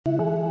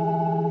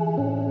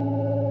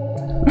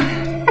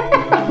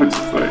We're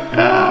just like,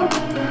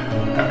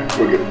 alright,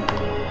 we're good.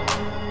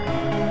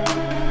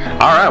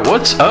 Alright,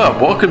 what's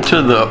up? Welcome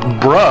to the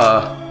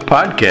Bruh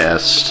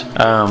Podcast.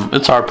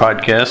 It's our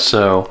podcast,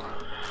 so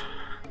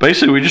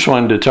basically we just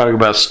wanted to talk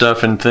about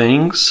stuff and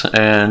things,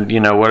 and,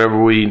 you know,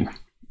 whatever we,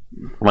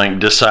 like,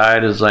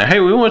 decide is like, hey,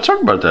 we want to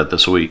talk about that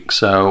this week,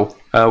 so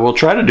we'll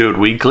try to do it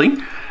weekly.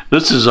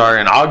 This is our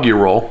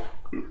inaugural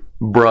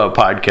Bruh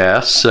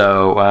Podcast,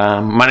 so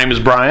my name is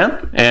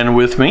Brian, and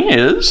with me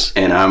is...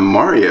 And I'm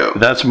Mario.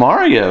 That's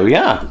Mario,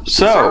 yeah.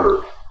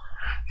 So...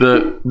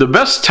 The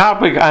best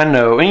topic I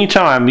know,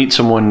 anytime I meet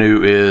someone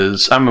new,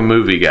 is I'm a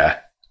movie guy.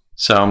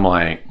 So I'm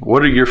like,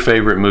 what are your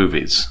favorite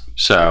movies?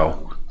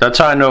 So that's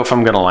how I know if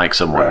I'm going to like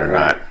someone or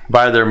not,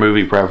 by their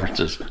movie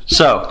preferences.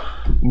 So,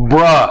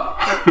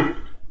 bruh,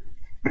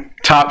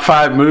 top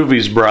 5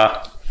 movies,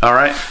 bruh. All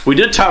right. We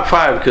did top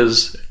 5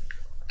 because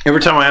every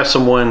time I ask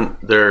someone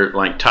their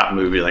like top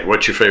movie, like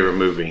what's your favorite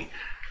movie,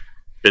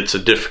 it's a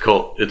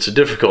difficult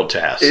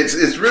task. It's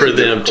really for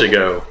them difficult to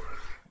go.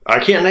 I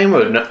can't name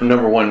a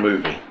number one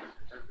movie.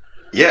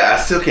 Yeah,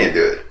 I still can't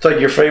do it. It's like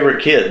your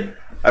favorite kid.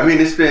 I mean,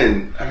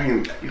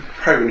 you've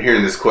probably been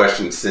hearing this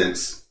question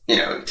since,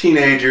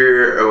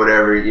 teenager or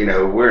whatever.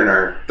 We're in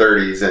our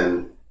 30s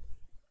and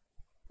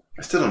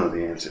I still don't know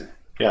the answer.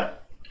 Yeah.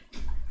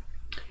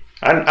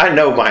 I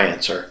know my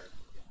answer.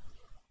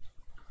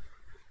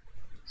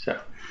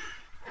 So.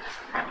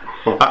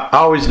 I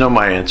always know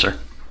my answer.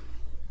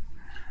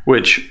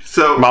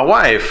 My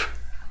wife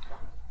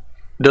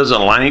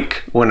doesn't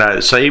like when I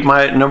say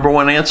my number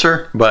one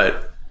answer,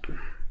 but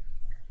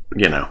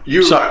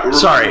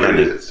sorry,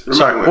 honey.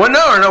 Sorry. Well,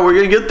 no, we're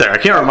gonna get there. I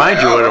can't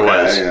remind you what it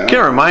was. Yeah.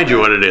 Can't remind you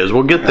what it is.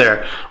 We'll get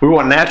there. We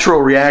want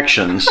natural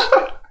reactions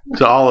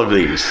to all of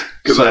these.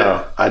 Because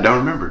I don't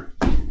remember.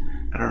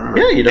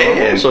 Yeah, you don't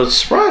remember, so it's a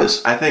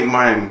surprise. I think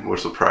mine will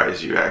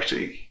surprise you,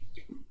 actually.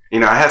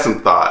 I had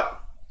some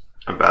thought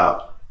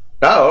about.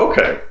 Oh,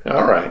 okay.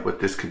 All right. What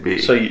this could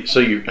be. So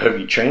you have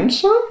you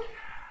changed some?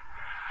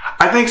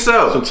 I think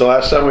so. Since the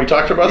last time we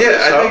talked about this?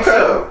 Yeah, I think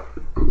so.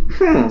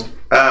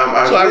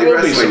 I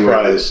will be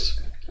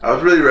surprised. I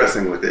was really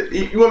wrestling with it.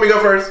 You want me to go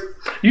first?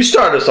 You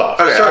start us off.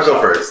 Okay, I'll go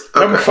first.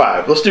 Okay. Number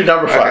 5. Let's do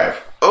number 5. Okay.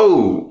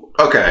 Oh,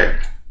 okay.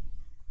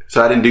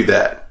 So I didn't do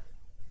that.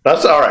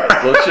 That's all right.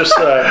 Let's just...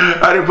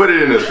 I didn't put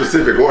it in a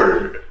specific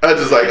order. I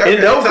was just like...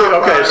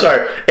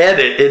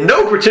 Edit. In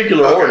no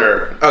particular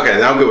order. Okay,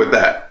 then I'm good with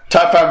that.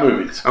 Top 5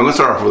 movies. I'm going to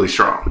start off really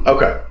strong.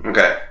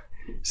 Okay.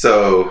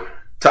 So,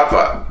 top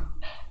 5.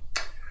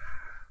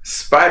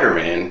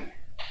 Spider-Man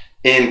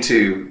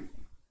Into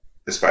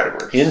the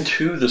Spider-Verse.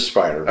 Into the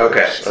Spider-Verse.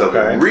 Okay, so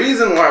the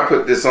reason why I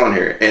put this on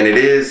here, and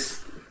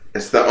it's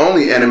the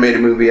only animated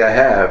movie I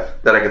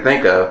have that I can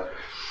think of.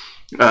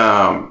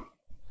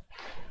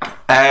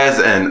 As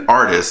an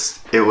artist,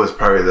 it was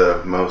probably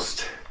the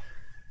most,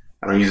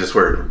 I don't use this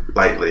word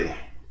lightly,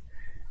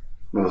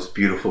 most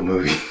beautiful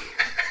movie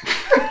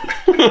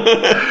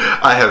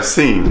I have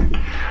seen.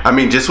 I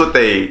mean, just what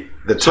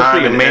it's supposed to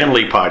be a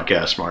manly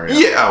podcast, Mario.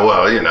 Yeah,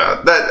 well,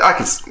 that I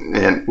can.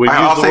 And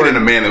I'll say it in a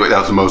manly way. That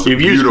was the most.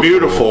 You've used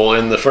beautiful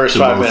in the first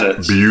 5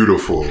 minutes.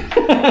 Beautiful.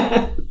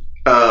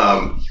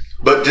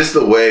 But just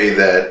the way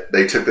that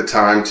they took the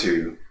time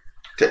to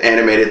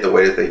animate it the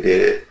way that they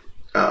did it.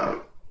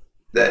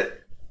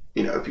 That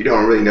if you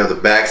don't really know the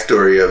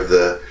backstory of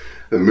the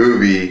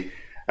movie,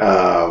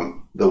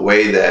 the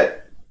way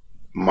that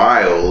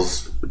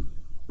Miles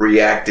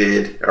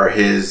reacted, or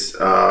his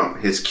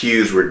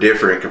cues were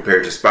different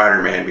compared to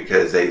Spider-Man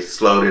because they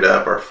slowed it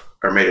up or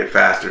made it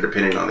faster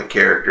depending on the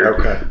character.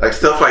 Okay. Like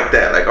stuff like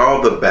that. Like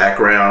all the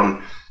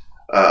background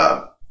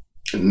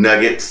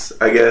nuggets,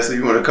 I guess if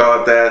you want to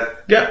call it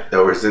that. Yeah.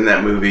 That was in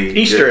that movie.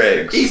 Easter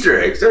eggs.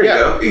 There you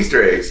go.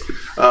 Easter eggs.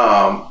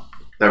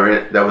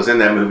 That was in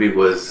that movie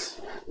was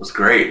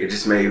great. It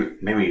just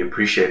made me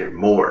appreciate it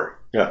more.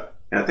 Yeah.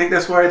 And I think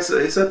that's why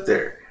it's up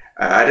there.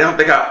 I didn't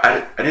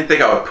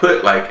think I would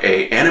put like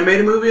a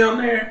animated movie on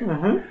there,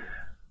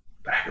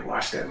 but I could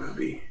watch that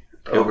movie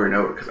over and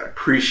over because I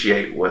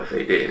appreciate what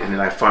they did, and then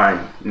I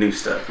find new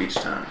stuff each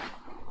time.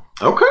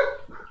 Okay,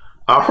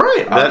 all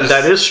right,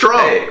 that is strong.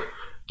 Hey,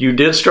 you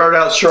did start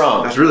out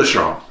strong. That's really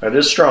strong. That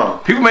is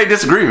strong. People may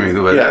disagree with me,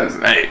 but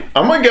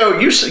I'm gonna go.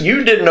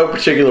 You did no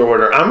particular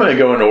order. I'm gonna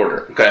go in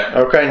order.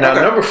 Okay. Now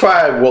number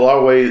 5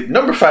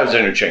 number 5 is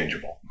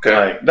interchangeable.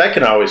 Okay, like, that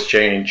can always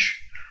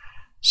change.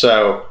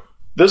 So.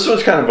 This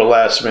was kind of a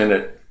last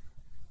minute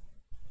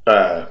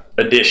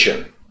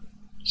addition.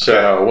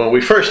 So when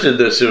we first did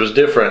this, it was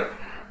different.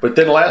 But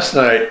then last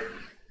night,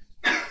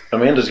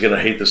 Amanda's going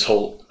to hate this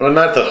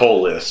not the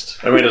whole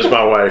list. Amanda's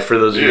my wife, for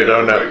those of you who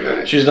don't know.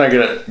 Okay. She's not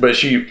going to, but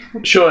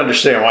she'll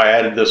understand why I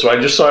added this. So I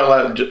just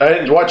saw it, I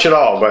didn't watch it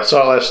all, but I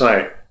saw it last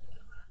night.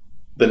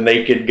 The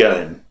Naked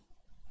Gun.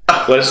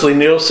 Leslie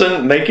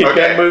Nielsen, Naked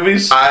Gun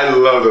movies. I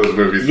love those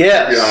movies,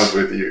 yes. to be honest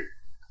with you.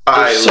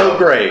 They're so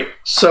great.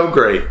 So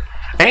great.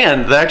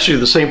 And actually,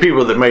 the same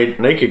people that made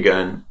Naked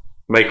Gun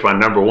make my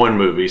number 1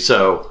 movie.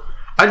 So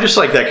I just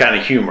like that kind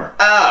of humor.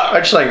 I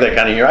just like that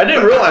kind of humor. I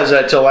didn't realize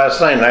that till last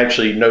night, and I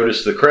actually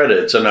noticed the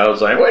credits, and I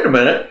was like, wait a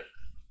minute.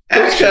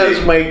 Those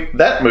guys make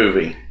that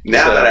movie.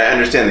 Now that I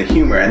understand the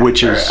humor,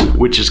 which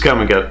is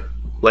coming up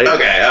later.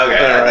 Okay.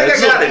 I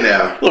think I got it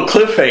now. Little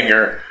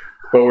cliffhanger,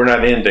 but we're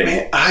not ending.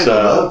 Man, I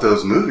love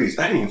those movies.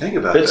 I didn't even think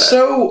about that. It's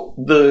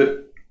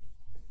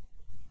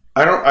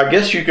I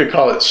guess you could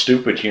call it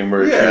stupid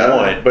humor if you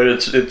want, but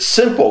it's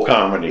simple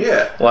comedy.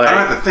 Yeah. Like, I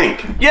don't have to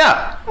think.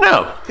 Yeah.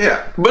 No.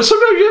 Yeah. But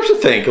sometimes you have to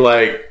think.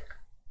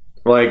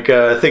 Like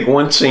I think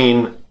one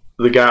scene,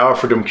 the guy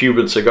offered him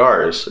Cuban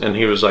cigars, and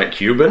he was like,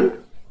 Cuban?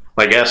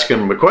 Like asking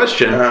him a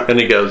question, and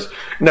he goes,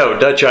 "No,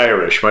 Dutch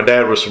Irish. My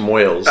dad was from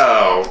Wales."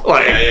 Oh,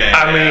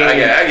 I mean,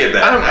 I get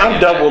that.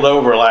 I'm doubled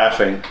over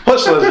laughing.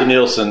 Plus, Leslie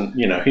Nielsen,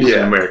 he's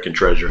an American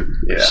treasure.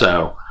 Yeah.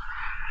 So,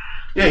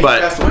 he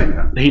passed away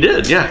now. He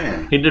did. Yeah,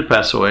 man. He did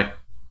pass away.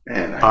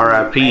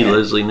 R.I.P.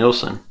 Leslie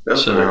Nielsen.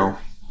 Those were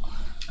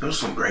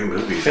some great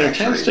movies.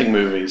 Fantastic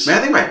movies. Man,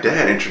 I think my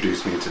dad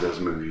introduced me to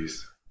those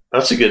movies.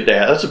 That's a good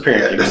dad. That's a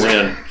parenting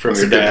win from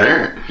your dad.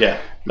 Parent. Yeah,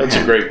 that's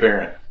a great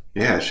parent.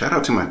 Yeah, shout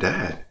out to my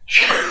dad.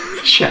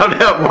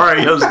 Shout out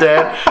Mario's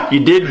dad.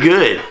 You did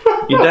good.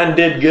 You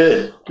did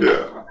good.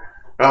 Yeah.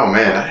 Oh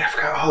man, I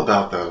forgot all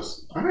about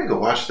those. I'm gonna go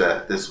watch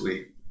that this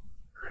week.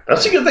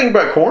 That's a good thing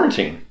about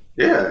quarantine.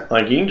 Yeah.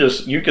 Like you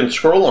can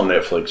scroll on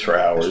Netflix for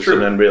hours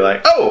and then be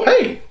like, oh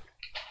hey,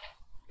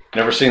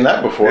 never seen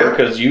that before,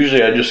 because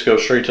usually I just go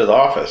straight to The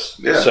Office.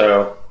 Yeah.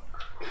 So.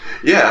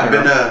 Yeah, I've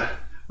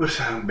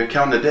been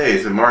counting the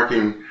days and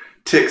marking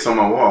ticks on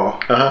my wall.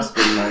 It's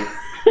been like.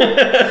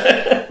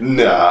 Yeah,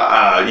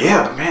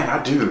 but man,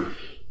 I do.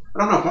 I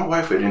don't know if my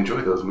wife would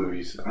enjoy those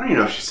movies. I don't even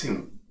know if she's seen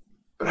them,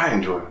 but I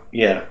enjoy them.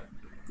 Yeah.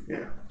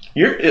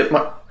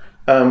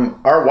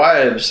 Our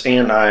wives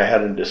and I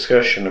had a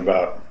discussion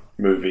about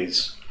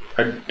movies.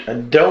 I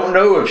don't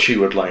know if she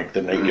would like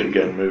the Naked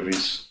Gun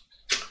movies.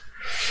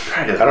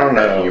 I don't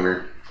know.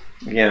 Humor.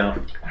 Yeah.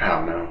 I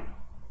don't know.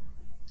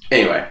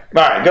 Anyway.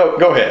 All right, go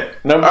ahead.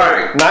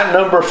 Not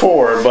number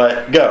 4,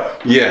 but go.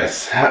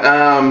 Yes.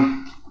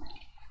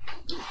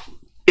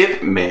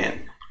 Ip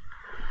Man.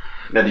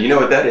 Now, do you know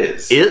what that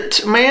is?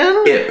 It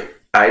Man? Ip.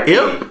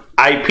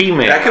 IP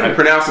Man. And I could be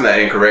pronouncing that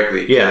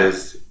incorrectly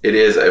because it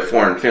is a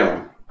foreign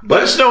film.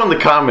 Let us know in the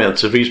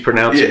comments if he's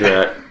pronouncing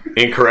that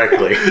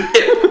incorrectly.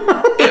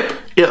 Ip.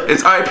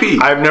 It's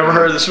IP. I've never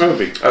heard of this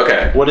movie.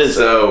 Okay. What is it?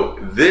 So,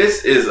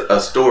 this is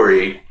a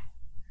story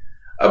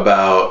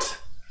about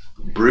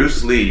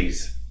Bruce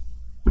Lee's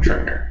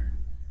trainer.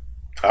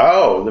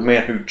 Oh, the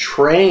man who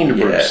trained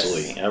Bruce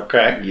Lee.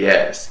 Okay.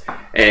 Yes.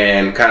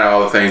 And kind of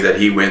all the things that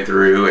he went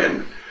through.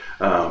 And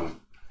I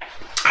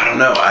don't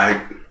know.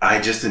 I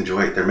just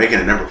enjoy it. They're making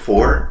a number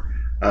 4.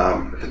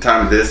 At the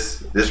time of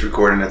this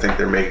recording, I think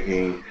they're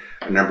making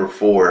a number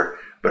 4.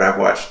 But I've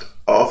watched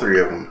all 3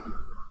 of them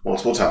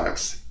multiple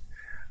times.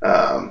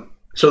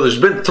 So there's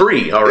been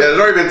 3 already. Yeah, there's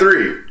already been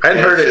 3. I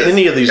hadn't heard of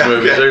any of these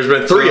movies. There's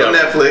been 3 of them.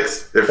 On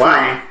Netflix. They're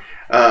free.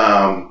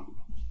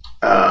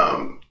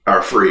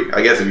 Are free.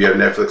 I guess if you have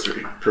Netflix. You're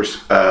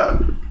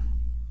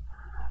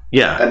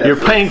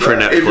paying for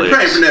Netflix. If you're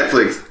paying for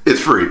Netflix,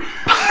 it's free.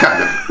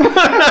 Kind of.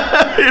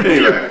 If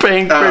you're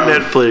paying for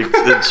Netflix,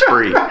 it's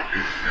free.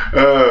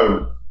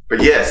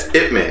 But yes,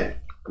 Ip Man.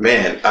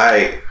 Man,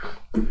 I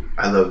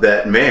love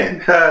that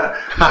man.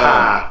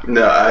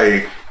 No,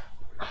 I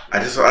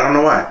don't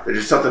know why. There's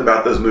just something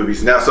about those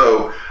movies. Now,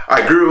 so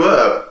I grew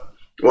up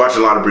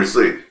watching a lot of Bruce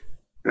Lee. And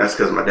that's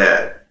because of my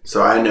dad.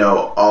 So I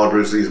know all of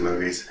Bruce Lee's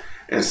movies.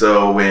 And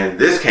so when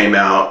this came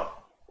out,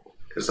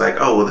 it's like,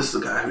 oh, well, this is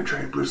the guy who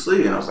trained Bruce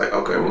Lee. And I was like,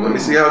 okay, well, let me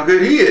see how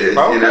good he is,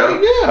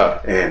 Yeah.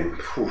 And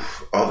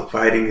all the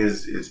fighting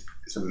is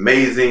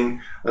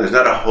amazing. There's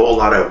not a whole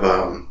lot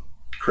of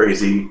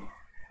crazy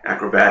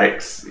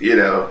acrobatics,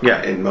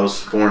 in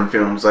most foreign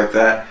films like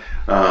that.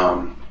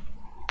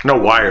 No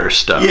wire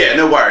stuff. Yeah,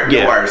 no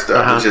wire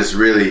stuff. It's just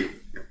really,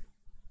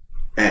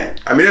 man.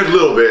 I mean, there's a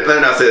little bit. Let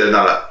me not say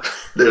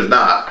there's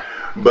not,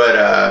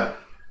 but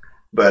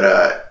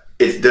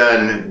it's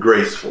done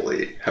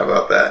gracefully. How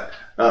about that?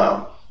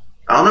 I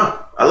don't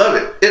know. I love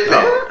it. Ip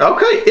Man.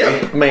 Okay,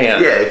 Ip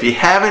Man. Yeah, if you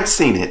haven't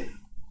seen it,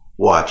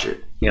 watch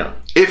it. Yeah.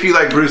 If you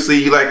like Bruce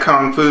Lee, you like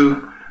Kung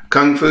Fu.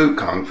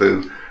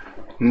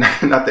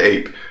 Not the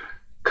ape.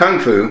 Kung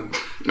Fu.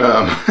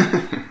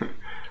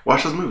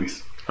 Watch those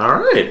movies. All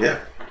right. Yeah.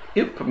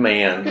 Ip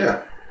Man.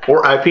 Yeah.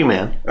 Or IP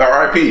Man.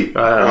 Or IP.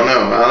 I don't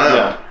know.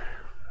 Yeah.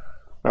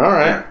 All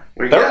right.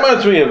 Yeah.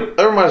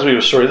 That reminds me of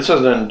a story. This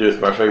has nothing to do with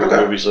my favorite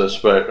movies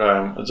list, but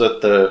it's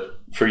at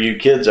for you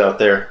kids out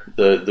there,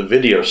 the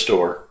video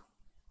store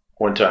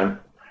one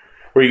time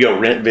where you go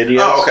rent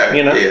videos. Oh, okay.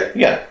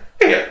 Yeah.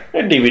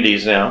 They're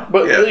DVDs now,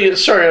 but it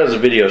started as a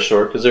video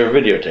store because they were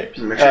videotapes.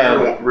 Make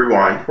sure you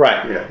rewind.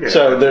 Right. Yeah.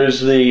 So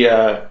there's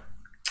that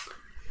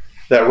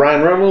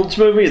Ryan Reynolds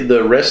movie,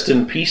 The Rest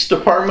in Peace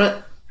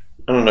Department.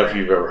 I don't know if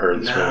you've ever heard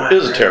of this movie. It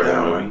was a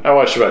terrible movie. I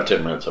watched about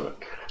 10 minutes of it.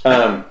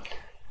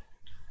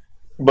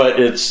 But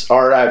it's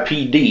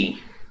RIPD,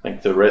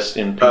 like the Rest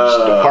in Peace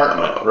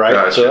Department, right?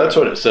 Gotcha. So that's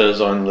what it says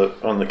on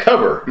the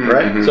cover,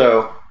 right? Mm-hmm.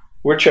 So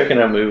we're checking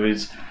out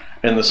movies,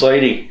 and this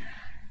lady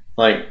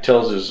like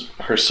tells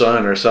her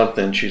son or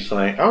something. She's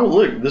like, "Oh,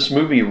 look, this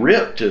movie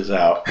Ripped is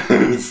out."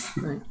 That's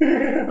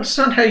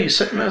not how you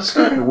say. That's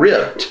not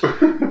Ripped.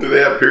 Do they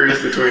have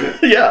periods between it?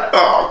 Yeah.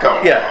 Oh, come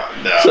on.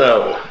 Yeah. No.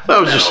 So that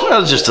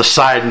was just a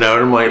side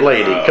note. I'm like,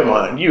 lady, come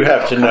on, you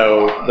have to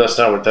know that's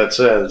not what that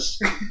says.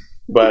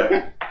 But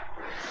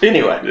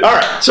anyway, all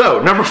right.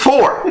 So number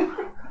four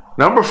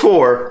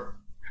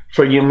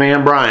for you,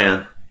 man,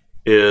 Brian,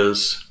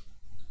 is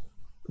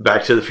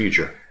Back to the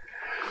Future.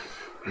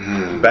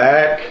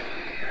 Back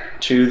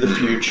to the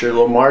Future.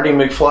 Little Marty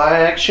McFly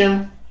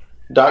action.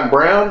 Doc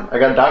Brown. I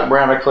got Doc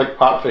Brown. I collect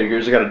pop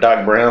figures. I got a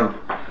Doc Brown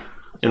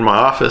in my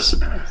office.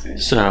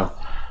 So,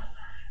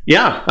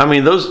 yeah. I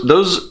mean,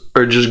 those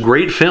are just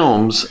great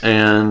films.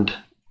 And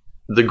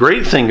the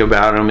great thing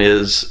about them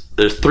is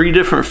there's 3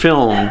 different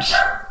films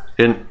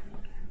in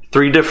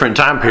 3 different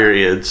time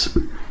periods.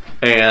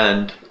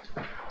 And,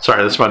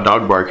 sorry, that's my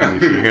dog barking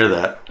if you hear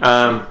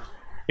that.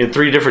 In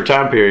 3 different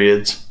time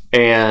periods.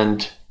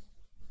 And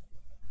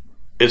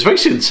it's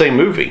basically the same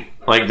movie.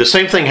 Like, the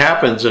same thing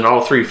happens in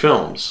all 3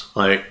 films.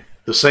 Like,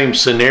 the same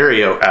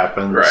scenario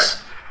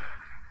happens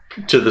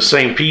to the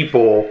same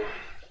people,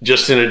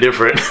 just in a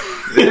different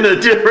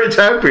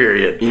time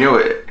period. You know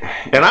what?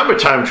 And I'm a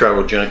time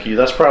travel junkie.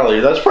 That's probably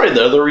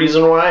the other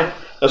reason why.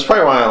 That's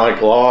probably why I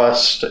like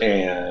Lost,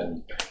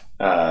 and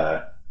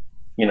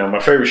my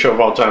favorite show of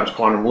all time is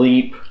Quantum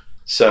Leap.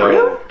 So,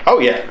 really? Oh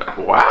yeah,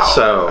 wow.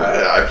 So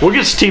we'll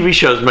get to TV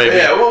shows maybe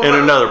in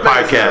another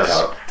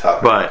podcast.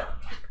 But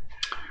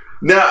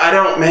no, I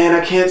don't. Man,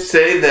 I can't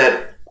say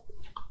that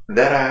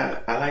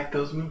I like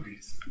those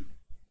movies.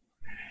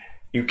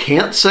 You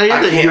can't say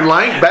that you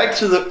like Back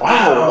to the.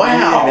 Wow.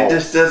 Man, it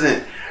just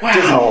doesn't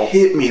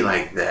hit me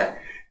like that.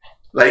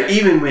 Like,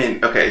 even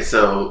when,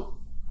 so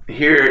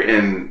here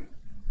in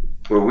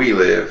where we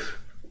live,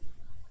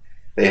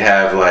 they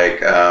have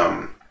like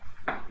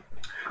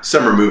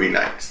summer movie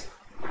nights.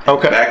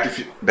 Okay. Back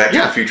to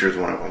the Future is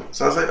one of them.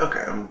 So I was like,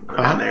 okay, I'm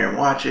going down there and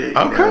watch it.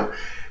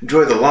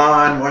 Enjoy the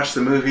lawn, watch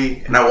the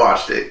movie, and I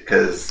watched it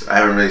because I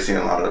haven't really seen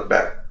a lot of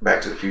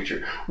Back to the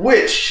Future,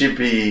 which should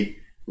be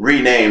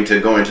renamed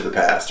to Going to the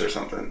Past or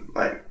something.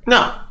 Like,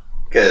 no,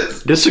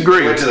 because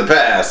disagree. Went to the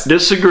past.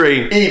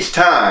 Disagree. Each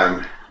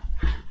time,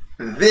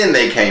 then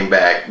they came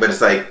back, but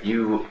it's like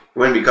you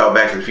wouldn't be called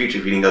Back to the Future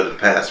if you didn't go to the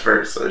past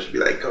first. So it should be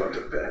like Going to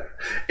the Past.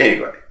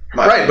 Anyway,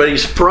 right, but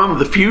he's from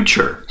the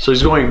future, so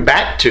he's going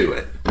back to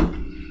it.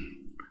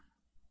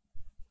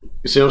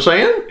 You see what I'm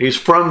saying? He's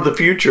from the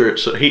future,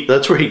 so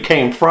that's where he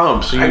came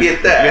from. So I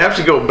get that. You have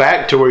to go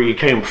back to where you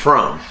came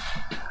from.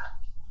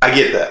 I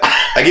get that.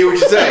 I get what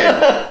you're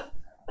saying.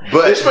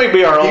 But this may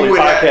be our only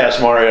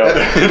podcast, Mario.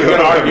 You're going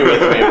to argue with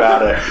me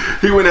about it.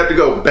 He wouldn't have to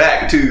go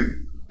back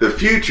to the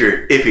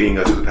future if he didn't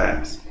go to the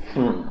past.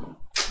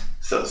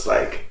 So it's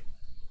like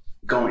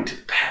going to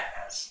the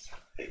past.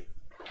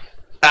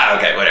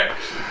 Okay, whatever.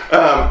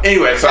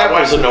 Anyway, so I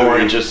watched the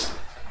oranges.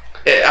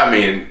 I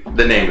mean,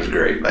 the name is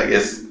great. Like,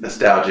 it's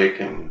nostalgic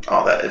and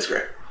all that. It's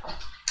great.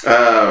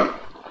 I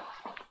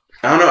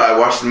don't know. I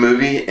watched the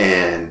movie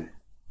and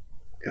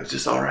it was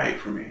just all right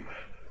for me.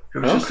 It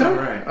was just all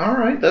right. All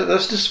right.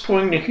 That's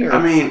disappointing to hear.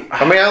 I mean,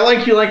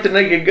 you like the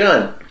Naked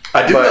Gun.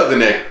 I do love the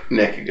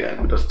Naked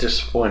Gun. That's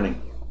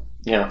disappointing.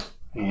 Yeah.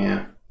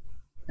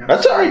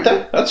 That's all right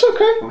though. That's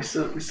okay. We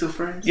still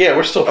friends? Yeah,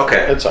 we're still friends.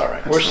 Okay. It's all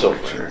right. We're still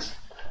friends.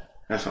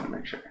 I just want to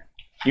make sure.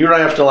 You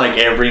don't have to like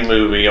every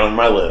movie on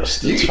my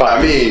list. It's fine.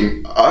 I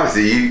mean,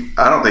 honestly,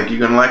 I don't think you're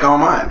going to like all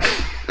mine.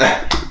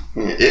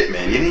 It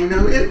Man. You didn't even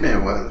know It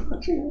Man was.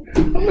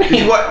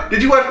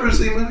 Did you watch Bruce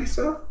Lee movies,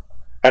 though?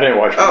 I didn't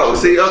watch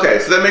Bruce Lee. Okay.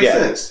 So that makes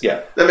sense.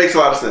 Yeah. That makes a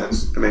lot of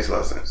sense.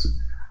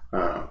 You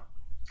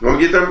want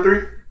me to get number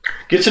 3?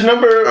 Get to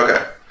number...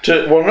 Okay.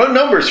 No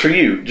numbers for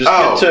you. Just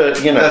get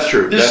to, That's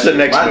true. Just the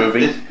next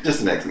movie. Just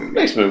the next movie.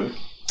 Next movie.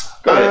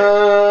 Go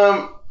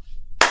ahead.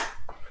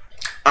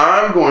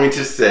 I'm going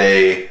to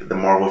say the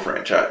Marvel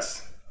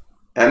franchise.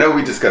 I know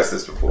we discussed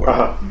this before,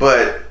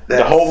 but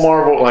the whole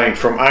Marvel, like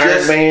from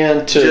Iron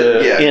Man to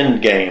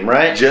Endgame,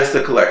 right? Just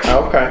the collection.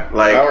 Okay.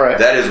 Like, all right.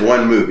 That is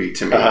one movie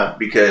to me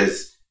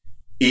because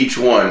each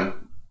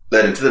one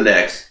led into the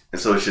next,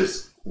 and so it's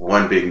just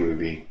one big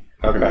movie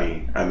for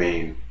me. I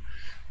mean,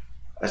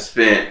 I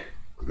spent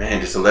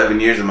just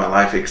 11 years of my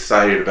life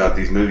excited about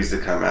these movies to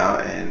come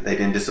out, and they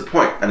didn't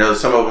disappoint. I know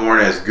some of them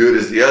weren't as good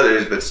as the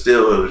others, but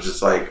still, it was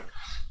just like,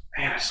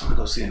 man, I just want to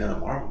go see another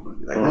Marvel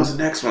movie. Like, when's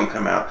the next one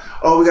come out?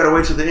 Oh, we got to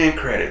wait till the end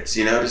credits,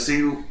 to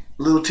see a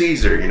little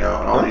teaser, and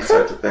all these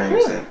types of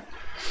things. And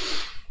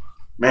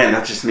man,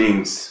 that just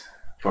means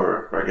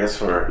for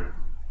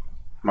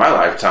my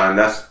lifetime,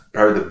 that's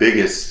probably the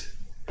biggest.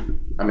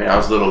 I mean, I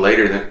was a little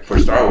later than for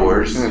Star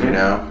Wars,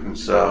 and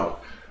so,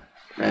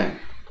 man,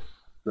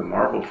 the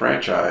Marvel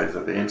franchise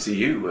of the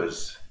MCU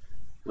was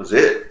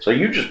it. So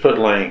you just put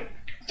like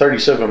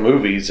 37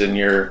 movies in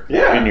your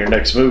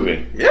next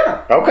movie.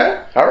 Yeah.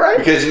 Okay. All right.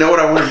 Because you know what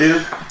I want to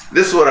do?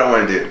 This is what I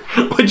want to do.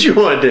 What you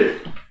want to do?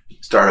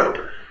 Start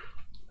over.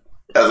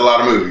 That's a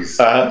lot of movies.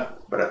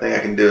 But I think I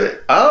can do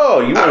it.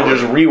 Oh, you want to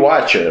just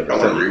rewatch it? I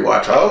want to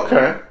rewatch all of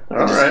them. Okay.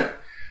 All right.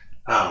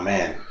 Oh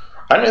man,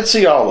 I didn't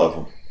see all of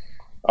them.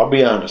 I'll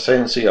be honest, I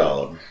didn't see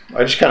all of them.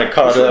 I just kind of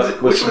caught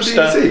up with some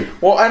stuff.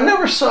 Well, I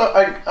never saw.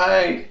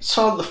 I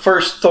saw the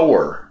first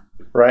Thor.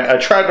 Right, I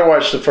tried to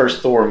watch the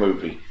first Thor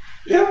movie.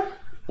 Yeah,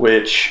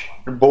 which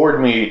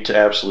bored me to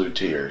absolute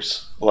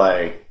tears.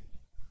 Like,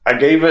 I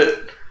gave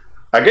it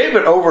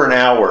over an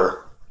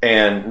hour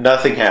and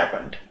nothing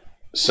happened.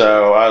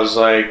 So I was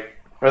like,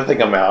 I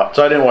think I'm out.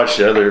 So I didn't watch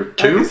the other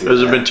two. Has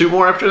there been two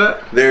more after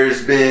that?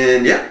 There's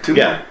been, two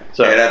more.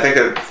 So, and I think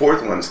a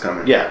fourth one's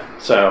coming. Yeah.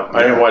 So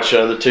I didn't watch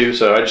the other two,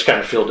 so I just kind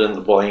of filled in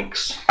the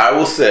blanks. I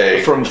will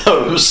say. From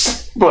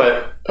those.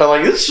 But I'm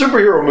like, this is a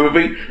superhero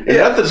movie and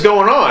nothing's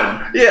going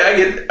on. Yeah,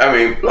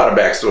 a lot of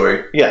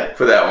backstory. Yeah.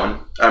 For that one.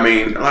 I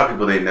mean, a lot of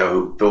people didn't know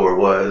who Thor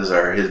was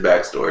or his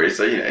backstory,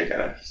 so, you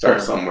kind of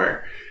start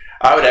somewhere.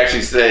 I would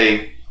actually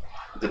say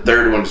the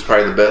third one was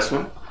probably the best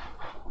one.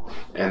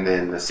 And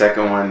then the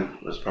second one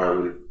was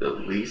probably the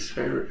least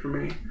favorite for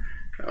me.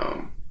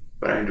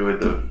 But I enjoyed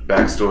the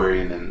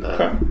backstory and then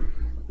the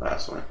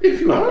last one.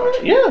 If you want to watch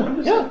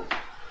it. Yeah.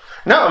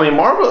 No, I mean,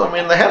 Marvel,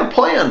 they had a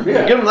plan.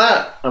 Yeah. Give them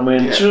that.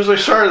 As soon as they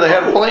started, they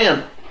had a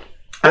plan.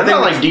 They're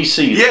not like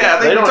DC. Yeah,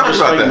 they don't just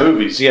make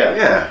movies.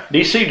 Yeah.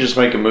 DC just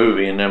make a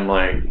movie and then,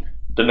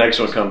 the next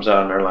one comes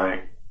out and they're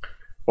like,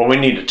 well, we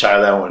need to tie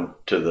that one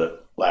to the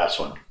last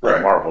one.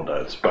 Like Marvel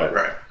does. But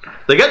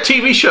they got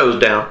TV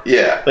shows down.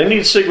 Yeah. They need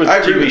to stick with the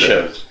TV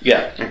shows.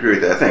 Yeah. I agree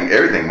with that. I think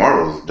everything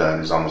Marvel's done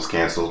is almost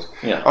canceled.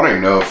 Yeah. I don't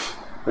even know if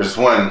there's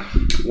one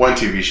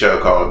TV show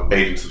called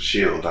Agents of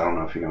S.H.I.E.L.D. I don't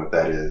know if you know what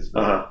that is.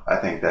 I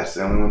think that's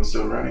the only one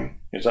still running.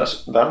 Is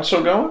that one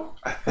still going?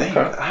 I think.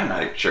 Okay. I'm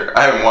not even sure.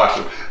 I haven't watched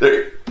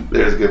it.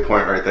 There's a good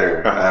point right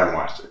there. I haven't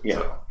watched it.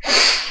 Yeah.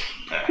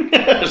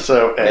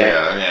 So.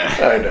 Yeah.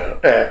 I know.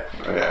 Yeah.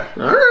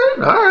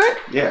 All right.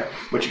 Yeah.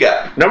 What you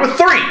got? Number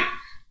 3.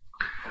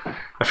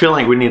 I feel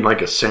like we need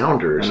a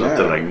sounder or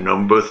something like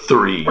number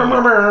 3.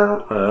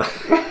 Number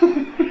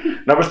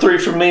 3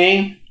 for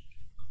me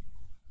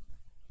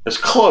is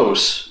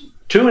close.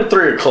 2 and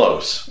 3 are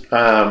close.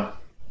 I'm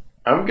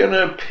going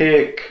to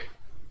pick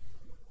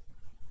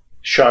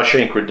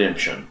Shawshank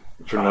Redemption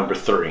for number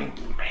 3.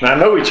 Now, I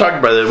know we talked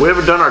about that. We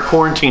haven't done our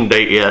quarantine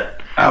date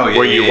yet.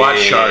 Where you watch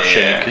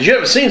Shawshank. Because you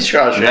haven't seen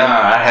Shawshank. No,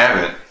 I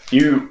haven't.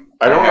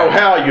 I don't know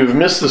how you've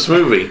missed this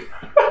movie.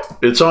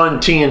 It's on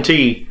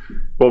TNT.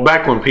 Well,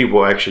 back when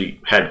people actually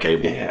had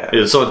cable. Yeah.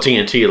 It's on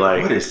TNT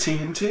what is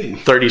TNT?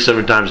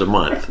 37 times a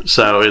month.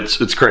 So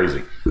it's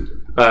crazy.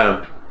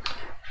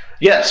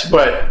 Yes,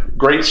 but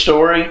great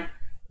story.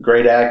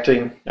 Great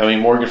acting.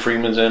 Morgan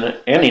Freeman's in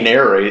it. And he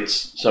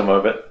narrates some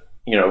of it.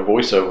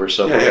 Voiceover,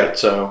 stuff like that.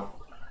 So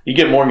you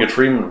get Morgan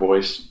Freeman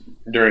voice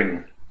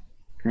during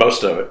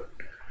most of it.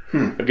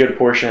 A good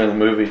portion of the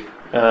movie.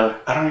 I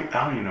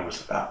don't even know what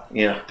it's about.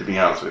 Yeah. To be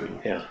honest with you.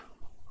 Yeah.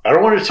 I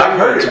don't want to tell you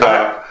what it's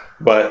about,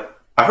 but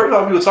I've heard a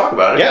lot of people talk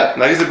about it. Yeah.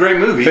 It's a great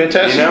movie.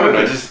 Fantastic movie.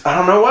 I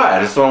don't know why.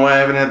 I just don't. I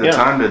haven't had the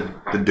time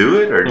to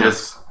do it or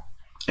just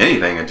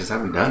anything. I just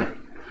haven't done it.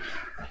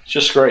 It's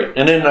just great.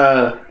 And then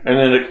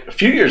a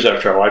few years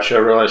after I watched it, I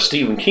realized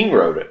Stephen King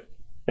wrote it.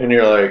 And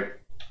you're like,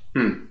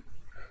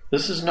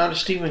 this is not a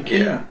Stephen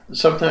King. Yeah.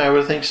 It's something I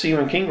would think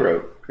Stephen King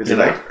wrote. Is it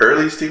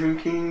early Stephen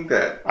King?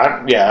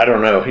 I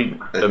don't know.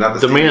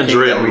 The man's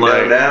written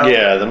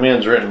the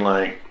man's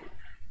written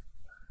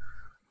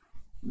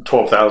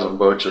 12,000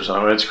 books or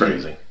something. It's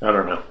crazy. I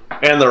don't know.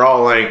 And they're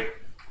all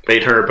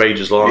 800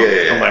 pages long.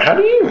 Yeah. I'm like,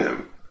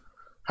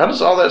 how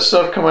does all that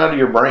stuff come out of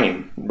your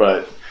brain?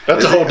 But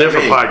that's a whole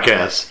different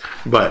podcast.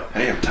 But I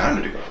didn't have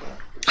time to do all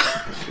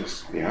that. Let's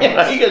just be honest.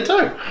 Yeah, you got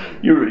time.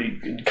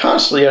 You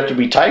constantly have to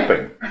be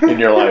typing in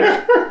your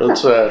life.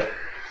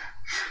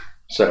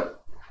 So.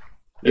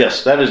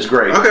 Yes, that is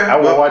great. Okay, I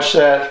will watch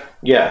that.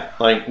 Yeah,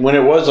 when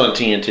it was on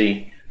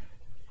TNT,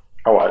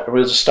 it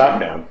was a stop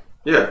down.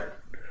 Yeah.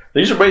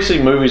 These are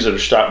basically movies that are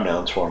stop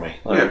downs for me.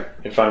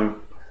 If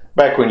I'm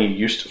back when you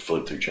used to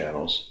flip through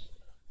channels.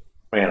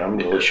 Man, I'm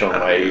really showing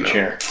my age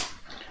here.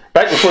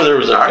 Back before there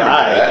was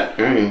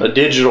a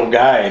digital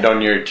guide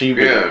on your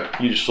TV. Yeah.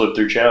 You just flip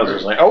through channels. It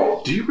was like,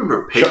 do you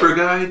remember paper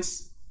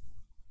guides?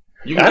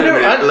 The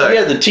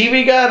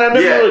TV guide. I never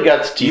really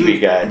got the TV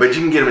guide. But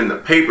you can get them in the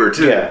paper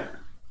too. Yeah.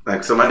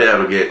 So my dad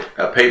would get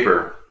a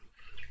paper.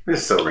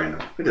 This is so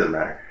random. It doesn't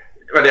matter.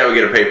 My dad would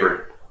get a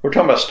paper. We're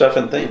talking about stuff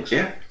and things.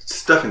 Yeah,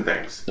 stuff and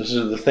things. This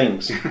is the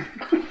things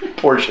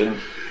portion.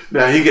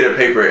 Now he'd get a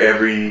paper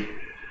every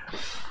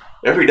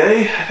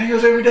day. I think it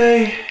was every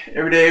day.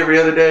 Every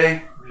other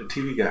day. There's a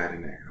TV guide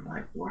in there. I'm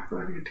like, why do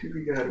I need a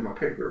TV guide in my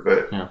paper?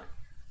 But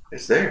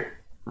it's there.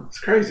 It's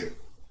crazy.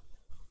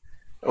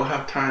 Oh,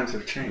 how times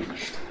have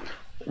changed.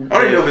 I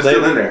don't even know if it's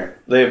still in there.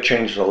 They have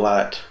changed a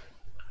lot.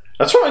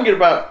 That's what I get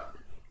about.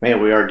 Man,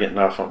 we are getting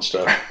off on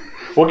stuff.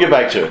 We'll get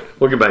back to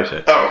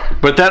it. Oh.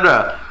 But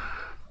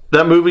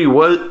that movie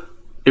was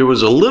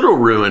a little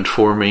ruined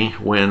for me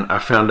when I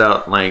found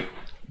out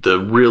the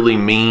really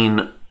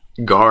mean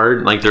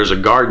guard. There's a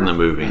guard in the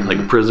movie,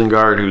 a prison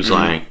guard who's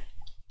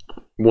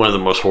one of the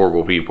most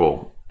horrible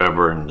people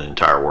ever in the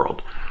entire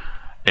world.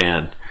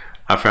 And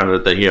I found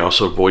out that he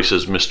also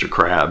voices Mr.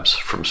 Krabs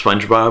from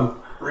SpongeBob.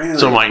 Really?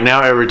 So I'm like,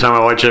 now every time I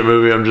watch that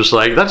movie, I'm just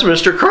like, that's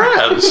Mr.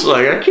 Krabs.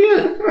 Like, I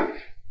can't.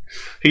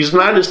 He's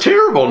not as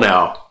terrible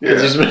now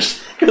because he's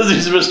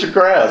Mr.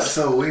 Krabs. That's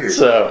so weird.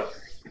 So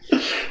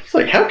it's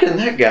like, how can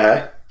that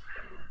guy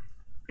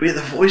be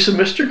the voice of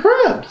Mr.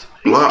 Krabs?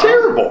 He's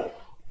terrible.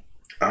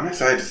 I'm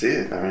excited to see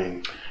it. I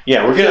mean,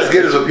 yeah, we're getting as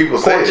good as what people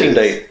say. Quarantine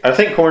date. I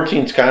think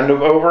quarantine's kind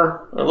of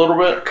over a little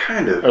bit.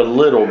 Kind of. A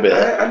little bit.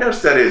 I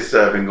noticed that it's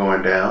been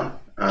going down.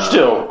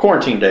 Still,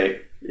 quarantine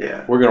date.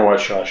 Yeah. We're going to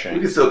watch Shawshank. We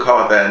can still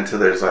call it that until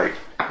there's like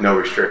no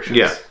restrictions.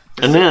 Yeah.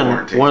 And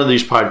then one of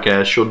these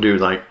podcasts, you'll do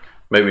like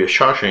maybe a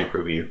Shawshank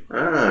review.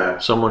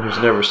 Someone who's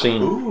never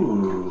seen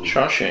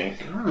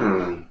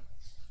Shawshank.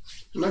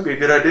 Might be a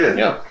good idea.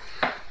 Yeah.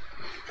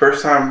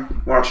 First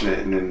time watching it,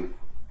 and then.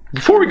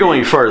 Before we go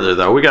any further,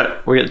 though, we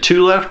got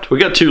 2 left. We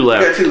got 2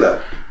 left. We got 2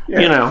 left. Yeah.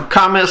 You know,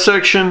 comment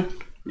section.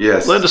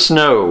 Yes. Let us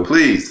know.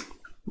 Please.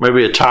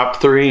 Maybe a top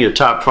 3, a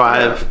top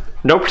 5. Yeah.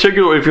 No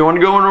particular. If you want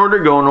to go in order,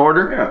 go in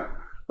order. Yeah.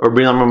 Or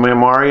be on my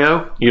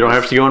Mario. You don't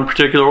have to go in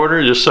particular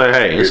order. Just say,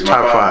 hey, it's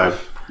top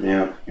 5.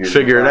 Yeah.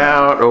 Figure it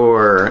out,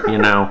 or you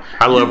know,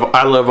 I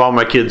love all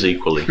my kids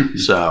equally.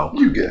 So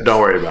don't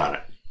worry about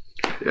it.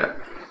 Yeah.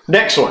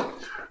 Next one.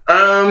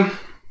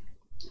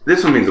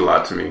 This one means a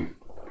lot to me.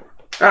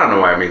 I don't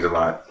know why it means a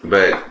lot,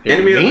 but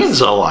it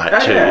means a lot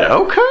to you.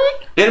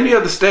 Okay. Enemy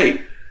of the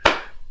State.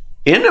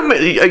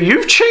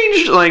 You've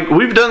changed, like,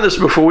 we've done this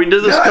before. We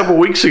did this a couple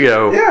weeks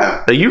ago.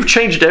 Yeah. You've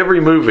changed every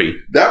movie.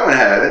 That one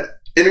had it.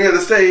 Enemy of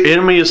the State.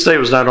 Enemy of the State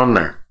was not on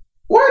there.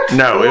 What?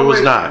 No, it was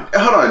not.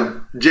 Hold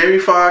on. Jamie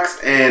Foxx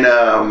and...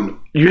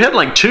 You had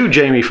like 2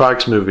 Jamie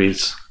Foxx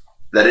movies.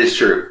 That is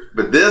true.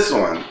 But this is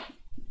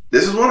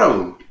one of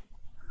them.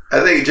 I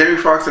think Jamie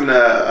Foxx and...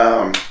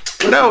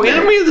 no,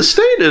 Enemy of the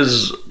State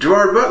is...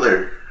 Gerard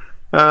Butler.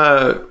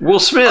 Will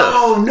Smith.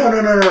 Oh,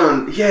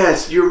 no.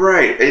 Yes, you're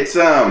right. It's...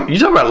 You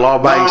talking about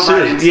Law-Abiding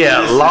Citizen. Yeah,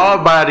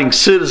 Law-Abiding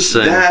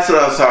Citizen. That's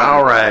what I was talking about.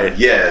 All right.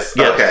 Yes.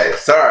 Okay.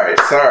 Sorry.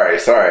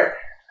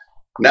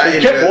 Not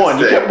you kept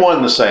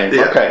one the same.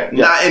 Yeah. Okay.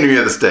 Yes. Not Enemy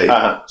of the State.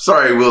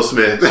 Sorry, Will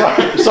Smith.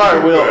 Sorry,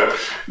 Will.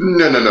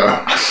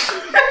 No.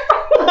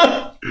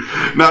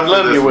 Not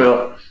love you,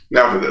 Will.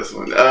 Not for this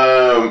one.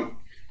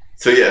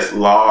 So yes,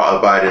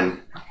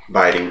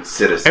 law-abiding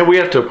citizen. And we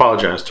have to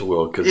apologize to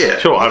Will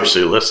because he'll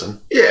obviously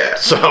listen. Yeah.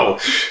 So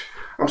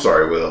I'm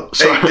sorry, Will.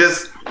 Hey,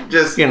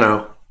 just you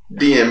know,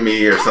 DM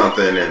me or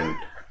something, and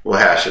we'll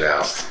hash it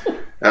out.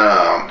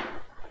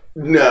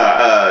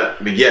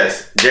 But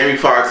yes, Jamie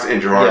Foxx and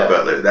Gerard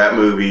Butler. That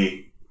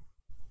movie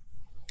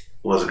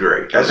was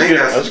great. That's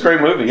a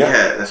great movie.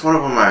 Yeah, that's one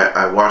of them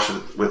I watched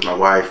with my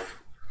wife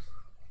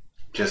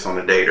just on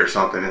a date or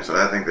something, and so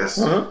I think this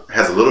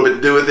has a little bit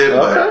to do with it.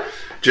 But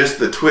just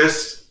the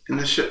twist in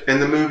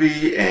the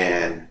movie,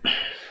 and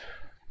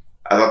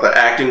I thought the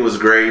acting was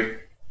great.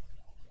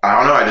 I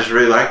don't know, I just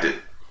really liked it.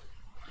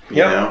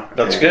 Yeah,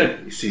 that's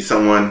good. You see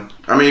someone.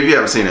 I mean, if you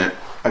haven't seen it,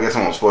 I guess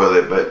I won't spoil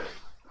it, but.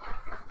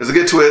 It's a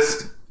good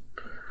twist.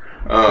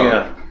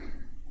 Yeah,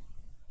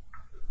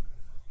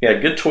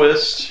 good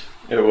twist.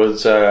 It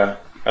was, I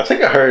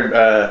think I heard,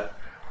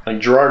 like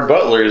Gerard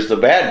Butler is the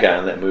bad guy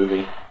in that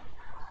movie.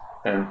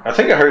 And I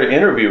think I heard an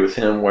interview with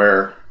him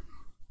where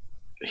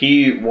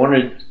he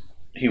wanted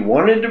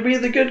to be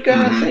the good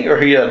guy, I think, or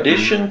he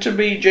auditioned to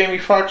be Jamie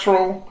Foxx's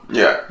role.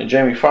 Yeah. And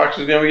Jamie Foxx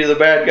was going to be the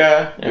bad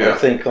guy. And I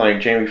think, like,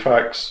 Jamie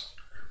Foxx,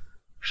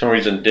 for some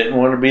reason, didn't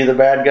want to be the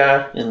bad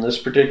guy in this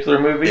particular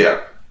movie.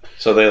 Yeah.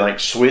 So they like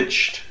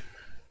switched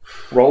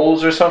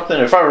roles or something.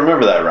 If I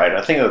remember that right,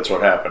 I think that's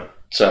what happened.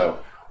 So,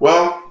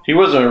 he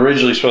wasn't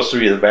originally supposed to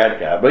be the bad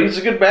guy, but he's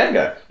a good bad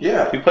guy.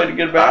 Yeah, he played a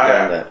good bad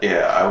guy in that.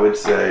 Yeah, I would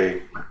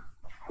say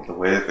the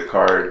way that the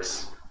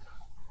cards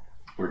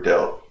were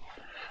dealt,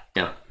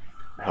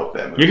 helped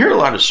that movie. You hear a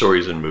lot of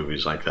stories in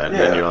movies like that,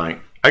 and you're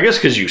like, I guess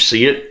because you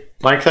see it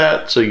like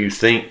that, so you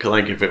think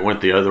like if it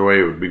went the other way,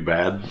 it would be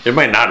bad. It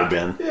might not have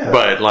been,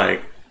 but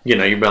like you've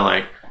been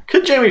like,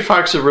 could Jamie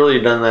Foxx have really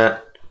done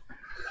that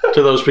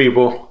to those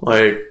people?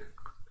 Like,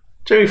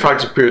 Jamie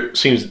Foxx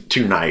seems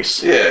too nice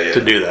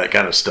to do that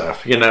kind of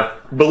stuff,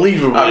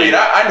 believably. I mean,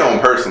 I know him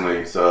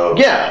personally, so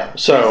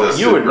so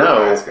you would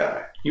know. Nice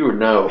guy. You would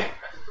know.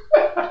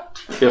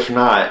 If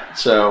not,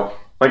 so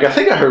like I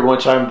think I heard one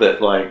time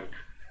that like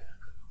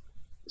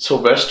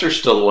Sylvester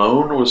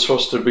Stallone was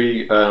supposed to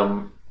be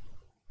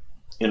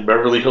in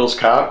Beverly Hills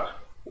Cop.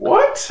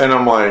 What? And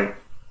I'm like,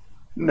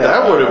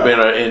 that would have been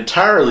an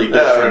entirely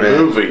different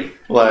movie.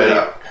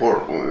 Like,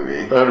 horrible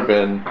movie. That would have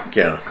been,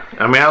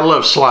 I mean, I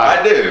love Sly.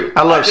 I do.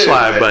 I love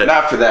Sly, but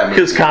not for that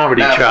movie. His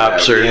comedy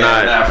chops are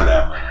not for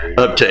that movie.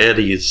 up to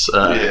Eddie's.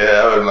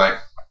 I was like,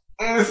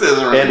 this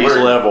isn't really Eddie's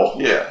level.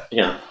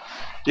 Yeah,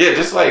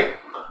 just like.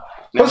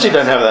 Plus, he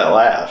doesn't have that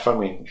laugh. I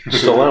mean,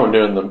 Stallone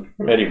doing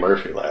the Eddie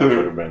Murphy laugh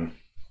would have been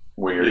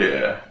weird.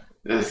 Yeah,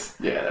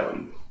 that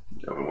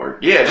wouldn't work.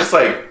 Yeah, just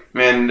like,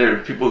 man, there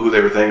are people who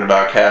they were thinking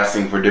about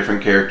casting for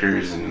different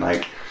characters, and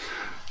like,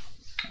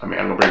 I mean,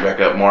 I'm gonna bring back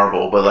up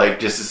Marvel, but like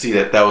just to see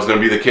that was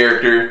gonna be the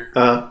character.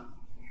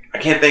 I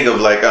can't think of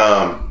like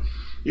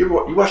You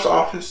watched The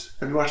Office?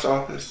 Have you watched The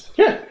Office?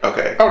 Yeah.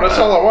 Okay. Oh, that's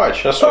all I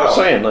watch. That's what I'm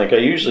saying. Like, I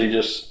usually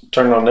just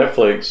turn on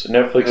Netflix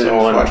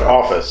on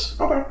Office.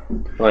 Okay.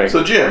 Like,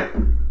 so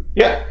Jim.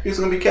 Yeah. He's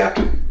going to be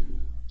Captain.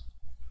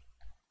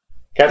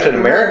 Captain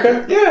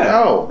America?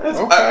 Yeah. Oh,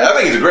 okay. I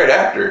think he's a great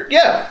actor.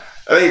 Yeah.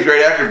 I think he's a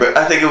great actor, but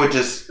I think it would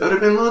have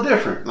been a little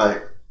different.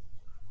 Like,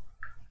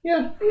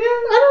 yeah,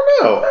 I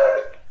don't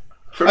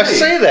know. I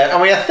say that.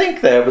 I mean, I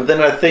think that, but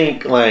then I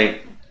think,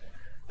 like,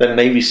 that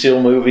Navy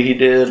SEAL movie he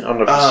did. I don't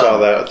know if you saw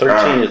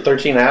that.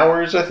 13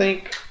 Hours, I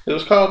think it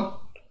was called.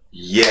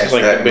 Yes,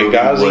 like the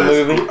Benghazi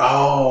movie.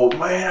 Oh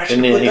man, I should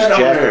put that on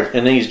there.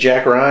 And then he's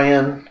Jack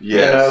Ryan.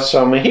 Yes.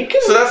 So I mean, he can.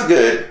 So that's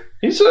good.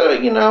 He's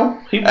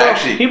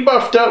he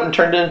buffed up and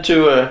turned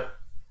into a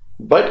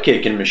butt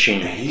kicking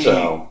machine.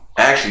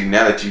 Actually,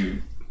 now that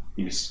you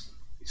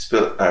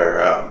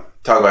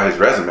talk about his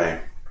resume,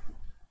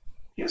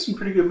 he has some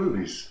pretty good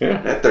movies. Yeah,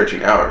 that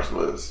 13 Hours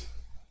was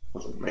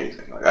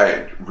amazing. Like,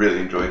 I really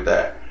enjoyed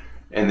that.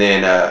 And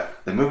then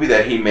the movie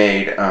that he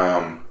made,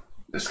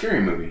 the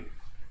scary movie.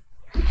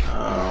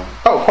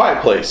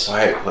 Quiet Place.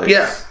 Quiet Place.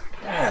 Yeah.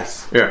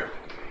 Yes. Yeah.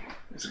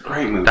 It's a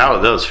great movie. That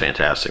was a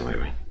fantastic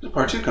movie. There's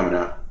part 2 coming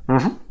out.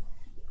 Mm-hmm.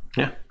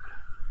 Yeah.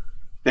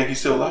 Think he's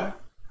still alive?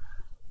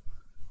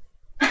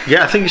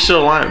 Yeah, I think he's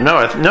still alive.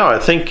 No, I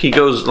think he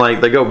goes,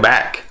 like, they go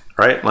back,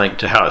 right? Like,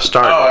 to how it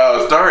started. Oh,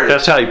 how it started.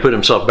 That's how he put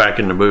himself back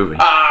in the movie.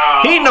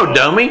 Oh. He ain't no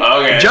dummy.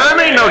 Okay. John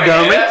ain't no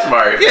dummy. That's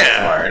smart. Yeah. That's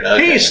smart.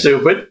 Okay. He's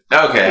stupid.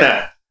 Okay.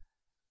 Nah.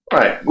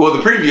 Right. Well,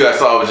 the preview I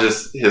saw was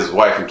just his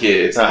wife and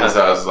kids. Uh-huh. And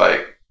so I was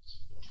like,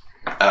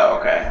 oh,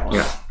 okay. Well,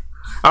 yeah.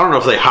 I don't know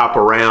if they hop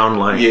around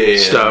like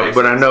stuff,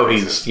 but I know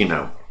he's,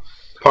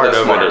 part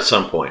of it at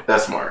some point.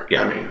 That's smart.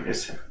 Yeah. I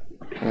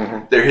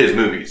mean, they're his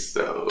movies,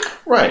 so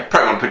right.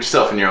 Probably want to put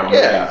yourself in your own.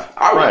 Yeah.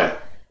 I would.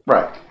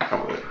 Right. I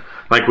would.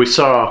 Like we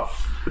saw,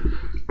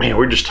 man,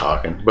 we're just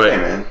talking, but hey,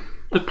 man.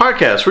 The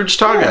podcast, we're just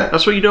talking. Yeah.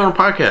 That's what you do on a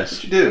podcast.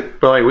 What you do.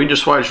 But like we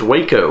just watched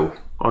Waco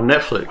on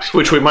Netflix,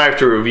 which we might have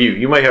to review.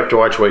 You may have to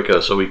watch Waco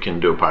so we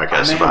can do a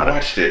podcast about it. I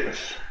watched it.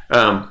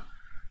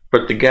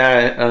 But the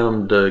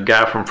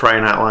guy from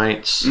Friday Night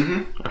Lights,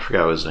 mm-hmm. I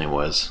forgot what his name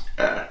was.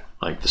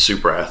 Like the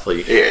super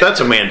athlete. Yeah. That's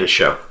Amanda's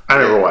show. I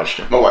never watched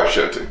it. My wife's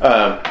show too.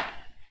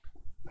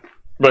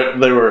 But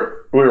we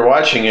were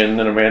watching it, and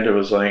then Amanda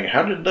was like,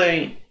 "How did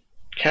they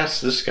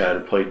cast this guy to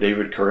play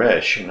David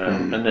Koresh?"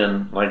 Mm-hmm. And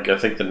then, like, I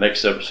think the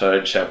next episode, I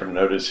just happened to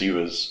notice he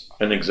was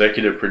an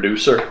executive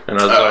producer, and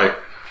I was like,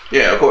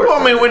 "Yeah, of course."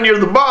 Well, I mean, when you're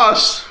the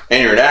boss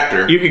and you're an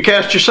actor, you can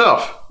cast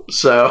yourself.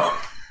 So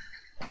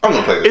I'm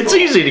gonna play this it's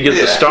role. easy to get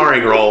the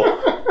starring role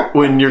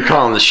when you're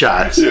calling the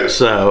shots. Yeah.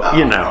 So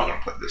I'm gonna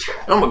play this role.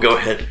 I'm gonna go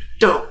ahead.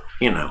 Don't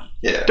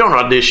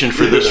audition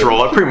for this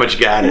role. I pretty much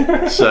got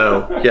it.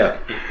 So yeah.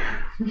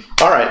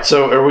 All right.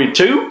 So are we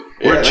 2?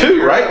 We're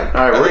 2, right?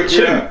 All right. We're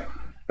 2. Yeah.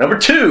 Number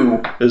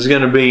 2 is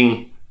going to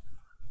be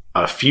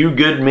A Few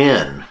Good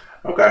Men.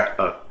 Okay.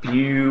 A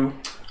Few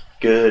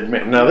Good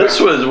Men. Now this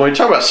was when we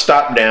talk about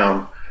stop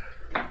down.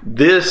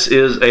 This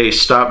is a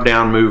stop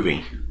down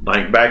movie.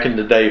 Like back in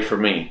the day for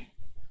me,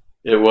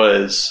 it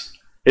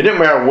didn't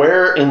matter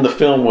where in the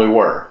film we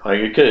were.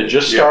 Like it could have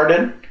just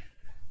started.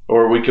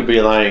 Or we could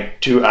be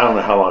like I don't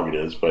know how long it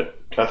is, but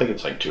I think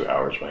it's like 2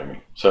 hours maybe.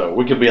 So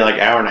we could be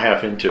like hour and a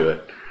half into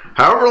it.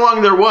 However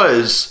long there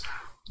was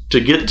to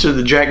get to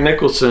the Jack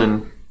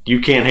Nicholson, you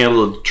can't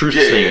handle the truth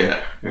scene.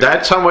 Yeah.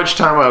 That's how much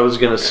time I was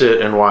going to sit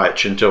and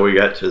watch until we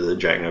got to the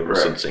Jack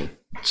Nicholson scene.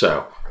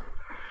 So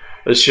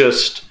it's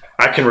just,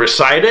 I can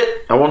recite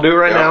it. I won't do it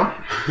right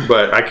now,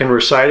 but I can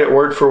recite it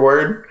word for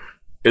word.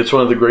 It's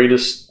one of the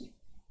greatest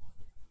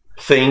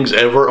things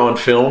ever on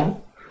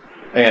film.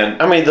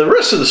 And, I mean, the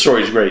rest of the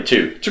story is great,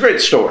 too. It's a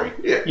great story.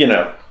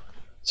 Yeah.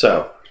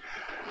 So.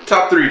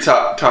 Top 3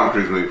 Tom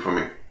Cruise movie for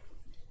me.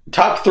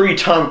 Top 3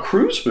 Tom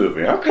Cruise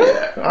movie. Okay.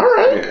 Yeah. All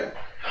right. Yeah.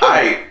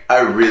 I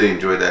really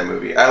enjoyed that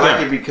movie. I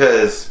like it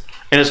because.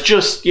 And it's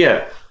just,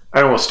 I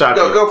don't want to stop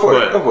you. Go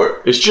for it. Go for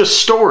it. It's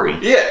just story.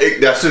 Yeah,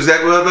 that's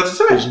exactly what I was about to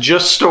say. It's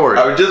just story.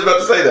 I was just about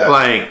to say that.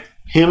 Like,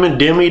 him and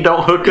Demi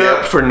don't hook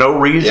up for no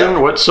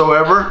reason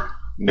whatsoever.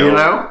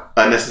 No.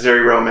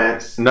 Unnecessary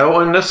romance. No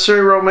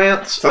unnecessary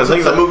romance.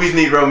 Some movies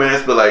need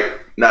romance, but like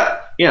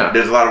not. Yeah.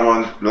 There's a lot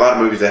of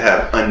movies that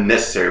have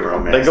unnecessary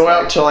romance. They go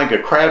out to like a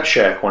crab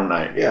shack one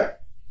night. Yeah.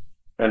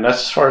 And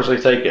that's as far as they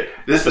take it.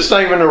 It's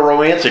not even a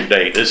romantic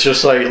date. It's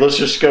just like, let's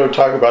just go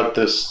talk about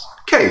this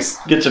case.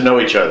 Get to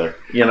know each other.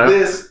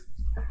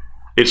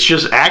 It's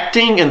just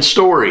acting and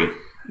story.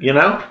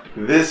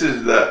 This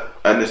is the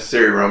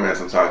unnecessary romance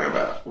I'm talking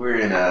about. We're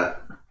in a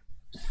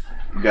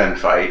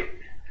gunfight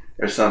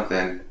or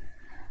something.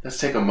 Let's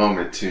take a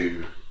moment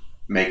to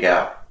make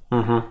out.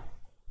 Mm-hmm.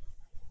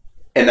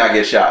 And not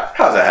get shot.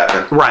 How's that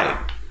happen? Right.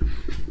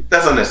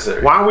 That's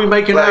unnecessary. Why are we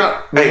making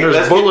out when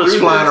there's bullets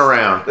flying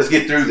around? Let's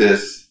get through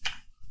this.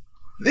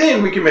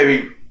 Then we can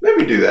maybe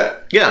do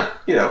that. Yeah.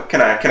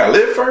 Can I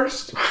live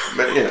first?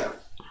 But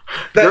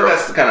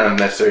that's kind of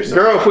unnecessary stuff.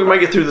 Girl, if we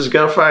make it through this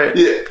gunfight.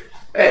 Yeah.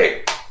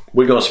 Hey,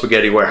 We go to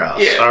Spaghetti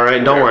Warehouse. Yeah. All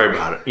right, don't worry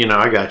about it. You know,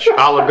 I got you.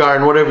 Olive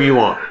Garden, whatever you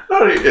want.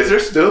 Is there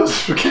still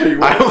Spaghetti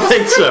Warehouse? I don't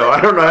think so.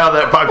 I don't know how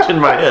that popped in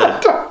my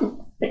head.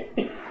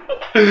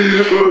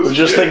 I was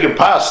just thinking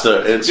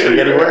pasta and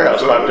Spaghetti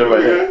Warehouse popped in my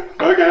head.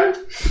 Okay.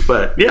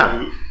 But yeah,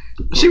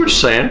 I see what you're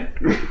saying.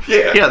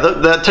 Yeah. Yeah,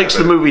 that takes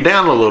the movie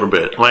down a little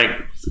bit. Like,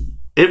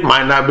 it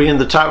might not be in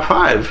the top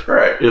 5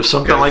 if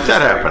something like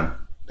that happened.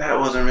 That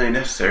wasn't really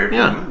necessary for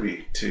the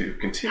movie to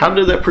continue. How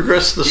did that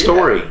progress the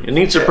story? It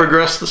needs to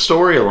progress the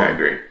story along. I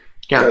agree.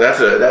 Yeah,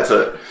 so that's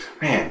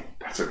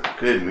a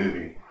good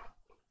movie.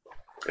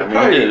 I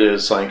mean, it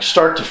is like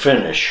start to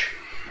finish.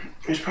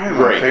 It's probably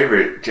my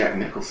favorite Jack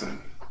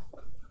Nicholson.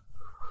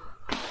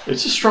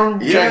 It's a strong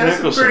Jack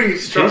Nicholson. Pretty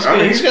strong.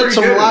 He's got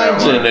some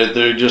lines in it.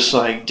 They're just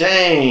like,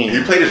 dang.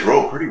 He played his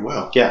role pretty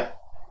well. Yeah.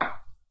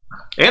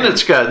 And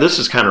it's got, this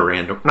is kind of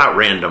random. Not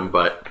random,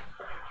 but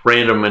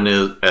random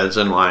as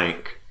in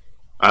like,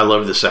 I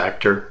love this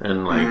actor.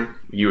 And like,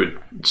 you would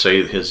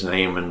say his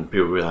name and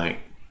people would be like,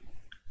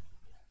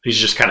 he's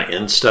just kind of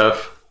in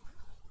stuff.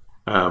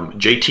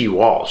 J.T.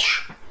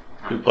 Walsh,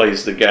 who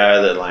plays the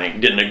guy that like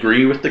didn't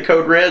agree with the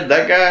Code Red,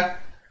 that guy.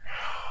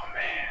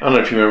 I don't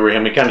know if you remember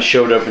him. He kind of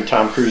showed up in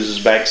Tom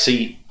Cruise's back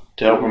seat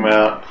to help him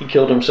out. He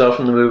killed himself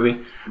in the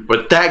movie.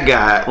 But that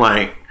guy,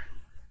 like,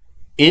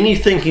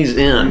 anything he's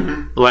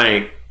in,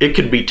 like, it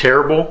could be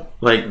terrible.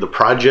 Like, the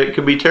project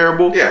could be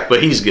terrible.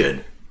 But he's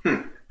good.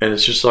 And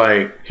it's just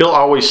like, he'll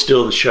always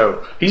steal the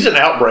show. He's an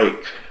Outbreak.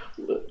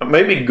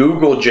 Maybe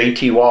Google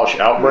J.T. Walsh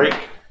Outbreak.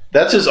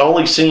 That's his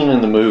only scene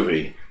in the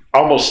movie.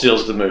 Almost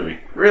steals the movie.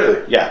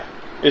 Really? Yeah.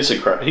 It's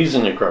incredible. He's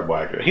an incredible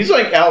actor. He's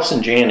like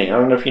Allison Janney. I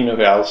don't know if you know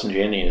who Allison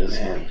Janney is.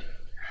 Man.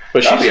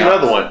 But she's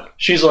another one.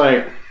 She's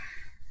like,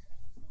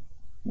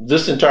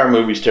 this entire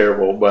movie's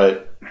terrible,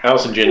 but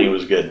Allison Janney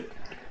was good.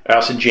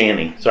 Allison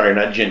Janney. Sorry,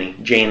 not Jenny.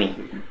 Janney.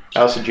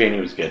 Allison Janney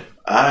was good.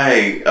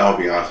 I'll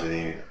be honest with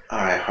you.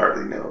 I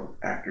hardly know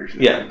actors'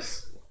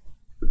 names.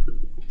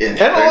 And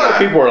a lot of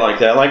people are like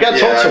that. Like, I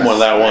told someone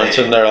that once,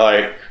 and they're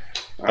like,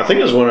 I think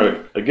it was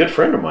a good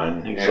friend of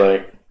mine. He's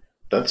like,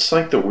 that's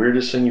like the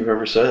weirdest thing you've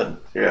ever said.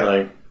 Yeah.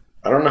 Like,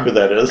 I don't know who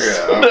that is.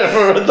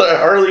 Yeah.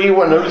 Hardly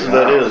anyone knows who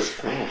that is.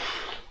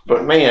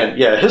 But man,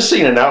 yeah, his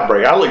scene in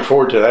Outbreak, I look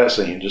forward to that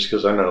scene just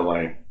because I know,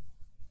 like,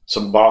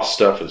 some boss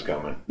stuff is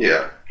coming.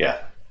 Yeah.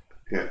 Yeah.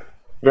 Yeah.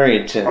 Very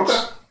intense.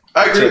 Okay.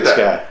 I agree with that.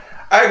 Guy.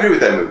 I agree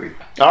with that movie.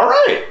 All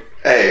right.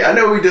 Hey, I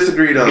know we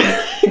disagreed on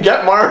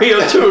got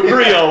Mario to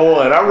agree on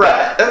one. All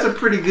right. That's a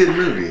pretty good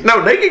movie.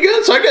 No, Naked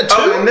Gun, so I got 2.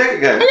 Oh,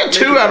 Naked Gun. I got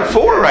 2 out of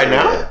 4 right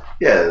now.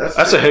 Yeah,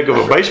 that's a heck of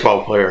a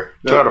baseball player.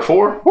 2 out of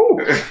 4? Woo.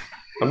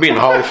 I'd be in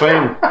the Hall of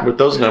Fame with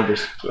those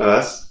numbers.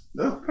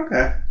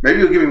 Okay. Maybe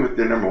you'll give me with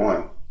your number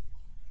 1.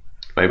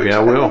 Maybe I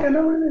will. I think I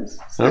know what it is.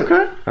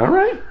 Okay. All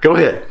right. Go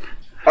ahead.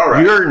 All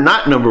right. You're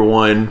not number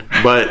 1,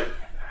 but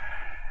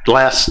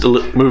last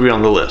movie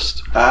on the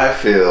list. I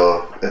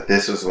feel that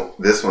this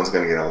one's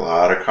going to get a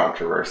lot of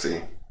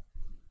controversy.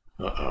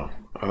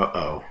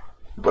 Uh-oh.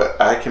 But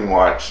I can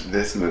watch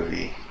this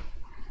movie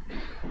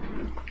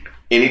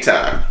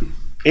anytime.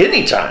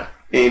 Anytime.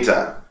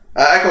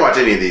 I can watch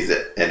any of these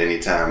at any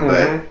time,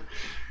 but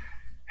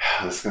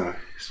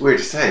it's weird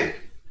to say,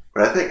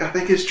 but I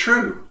think it's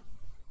true.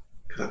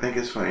 Because I think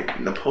it's funny.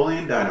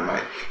 Napoleon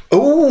Dynamite.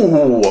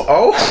 Oh,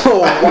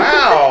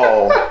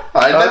 wow.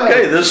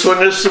 Okay, this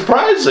one is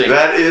surprising.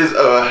 That is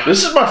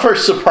this is my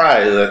first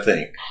surprise, I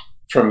think,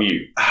 from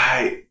you.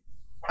 I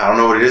don't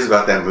know what it is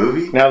about that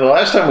movie. Now, the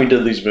last time we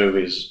did these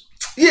movies,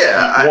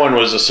 one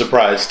was a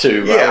surprise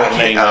too.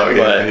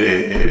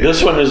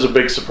 This one is a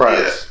big surprise.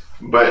 Yeah.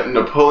 But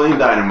Napoleon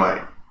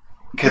Dynamite,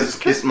 because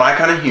it's my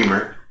kind of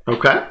humor.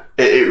 Okay.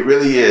 It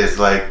really is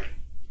like,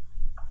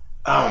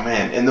 oh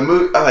man! And the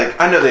movie,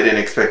 I know they didn't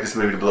expect this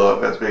movie to blow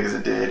up as big as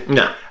it did.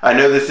 No. I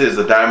know this is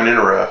a diamond in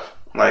the rough.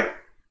 Like,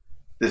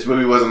 this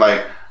movie wasn't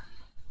like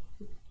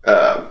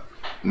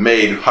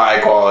made high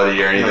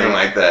quality or anything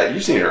like that.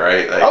 You've seen it,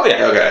 right? Like, oh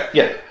yeah. Okay.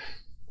 Yeah.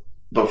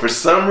 But for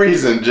some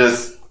reason,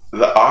 just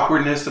the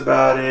awkwardness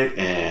about it,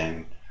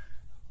 and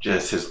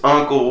just his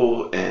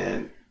uncle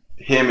and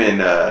him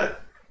and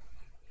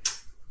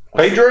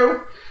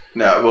Pedro.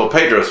 No, well,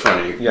 Pedro's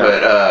funny,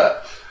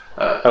 but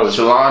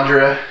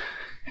Shalandra.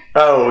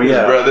 Oh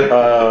yeah, brother.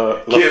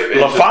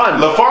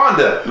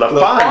 LaFonda.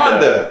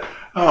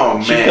 Oh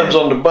man, she comes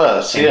on the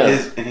bus.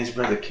 And his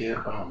brother Kip.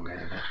 Oh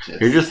man,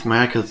 you're just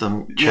mad because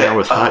I'm chatting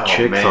with hot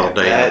chicks all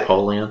day,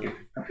 Napoleon.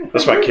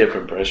 That's my Kip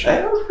impression.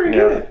 That was pretty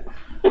good.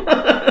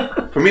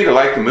 For me to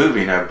like the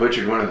movie, and I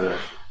butchered one of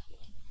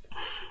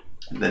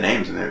the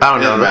names in there. Oh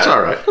no, that's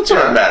all right. That's all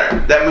right. Doesn't matter.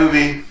 That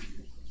movie,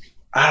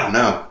 I don't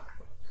know.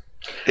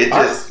 It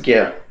just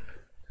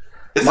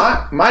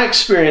My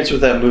experience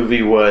with that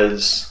movie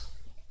was,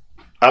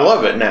 I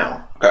love it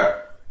now. Okay.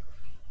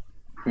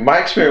 My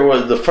experience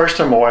was the first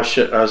time I watched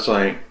it, I was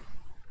like,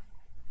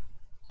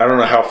 I don't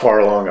know how far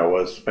along I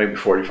was, maybe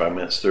 45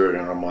 minutes through it,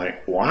 and I'm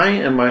like, why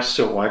am I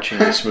still watching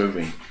this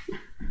movie?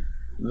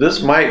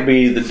 This might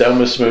be the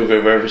dumbest movie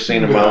I've ever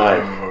seen in my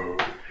life.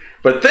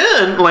 But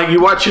then, like, you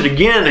watch it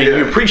again and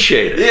you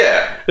appreciate it.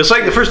 Yeah. It's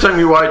like the first time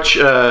you watch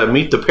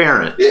Meet the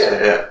Parents.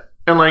 Yeah.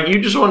 And, like, you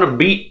just want to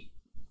beat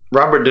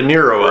Robert De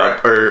Niro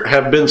up or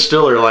have Ben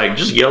Stiller, like,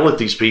 just yell at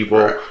these people.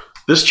 Right.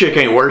 This chick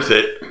ain't worth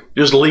it.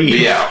 Just leave.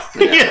 Yeah.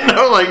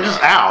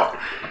 Just out.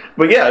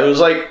 But, yeah, it was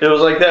like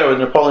that with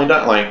Napoleon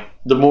Dynamite. Like,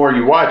 the more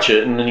you watch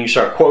it and then you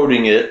start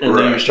quoting it and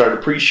then you start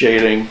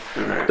appreciating.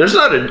 Right. There's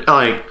not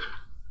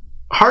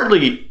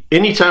hardly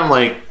any time,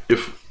 like,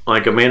 if,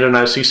 like, Amanda and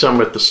I see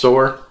something at the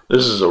store,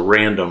 this is a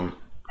random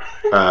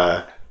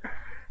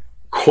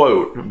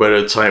quote, but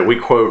it's like we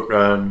quote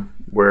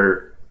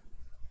where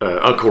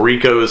Uncle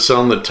Rico is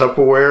selling the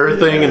Tupperware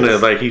thing, and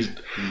then, like, he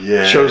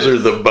shows her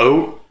the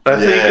boat, I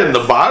think, in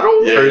the bottle,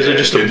 or is it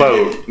just a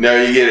boat? No,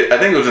 you get it. I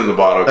think it was in the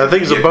bottle. I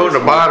think it's a boat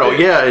in a bottle,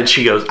 and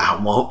she goes,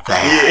 I want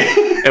that.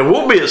 Yeah. And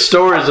we'll be at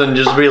stores and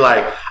just be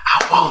like,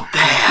 I want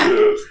that.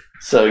 Yes.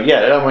 So,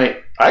 yeah, I mean,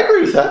 I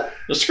agree with that.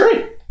 It's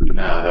great.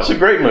 No, it's a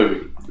great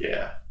movie.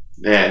 Yeah.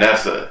 Man,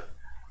 that's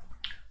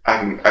I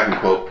can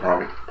quote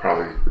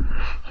probably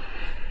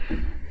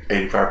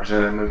 85% of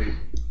that movie.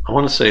 I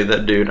want to say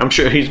that dude, I'm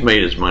sure he's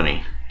made his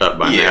money up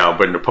by now,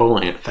 but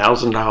Napoleon,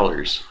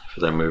 $1,000 for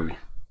that movie.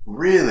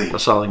 Really?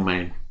 That's all he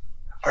made.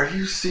 Are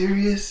you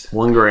serious?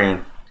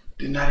 $1,000.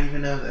 Did not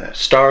even know that.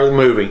 Star of the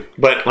movie.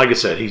 But like I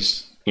said,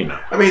 he's,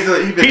 I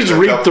mean, he's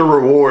reaped the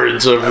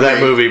rewards of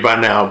that movie by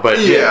now. But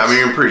yeah, I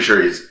mean, I'm pretty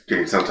sure he's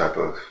getting some type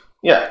of...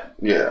 Yeah.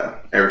 Yeah.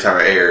 Every time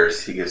it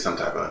airs, he gets some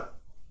type of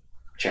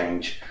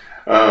change.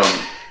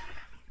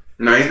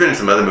 No, he's been in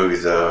some other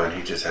movies, though, and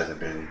he just hasn't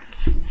been...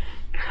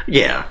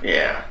 Yeah.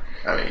 Yeah.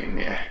 I mean,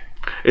 yeah.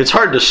 It's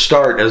hard to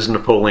start as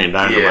Napoleon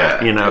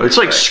Dynamite, It's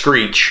like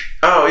Screech.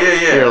 Oh,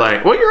 yeah. You're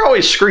like, well, you're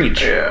always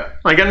Screech. Yeah.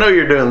 Like, I know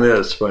you're doing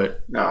this,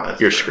 but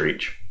you're true.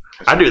 Screech.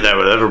 I do that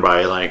with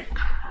everybody. Like,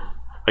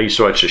 I used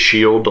to watch The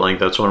Shield. Like,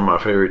 that's one of my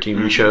favorite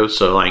TV shows.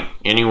 So, like,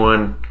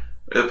 anyone...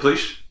 The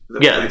police?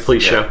 The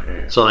police show.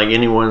 Yeah. So, like,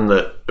 anyone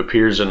that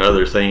appears in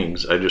other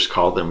things, I just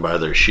call them by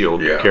their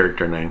Shield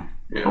character name.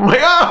 Yeah. I'm like,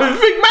 oh,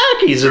 Vic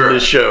Mackey's in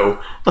this show.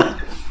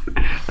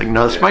 Like,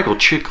 no, it's Michael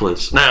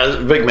Chiklis. No,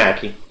 it's Big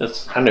Mackey.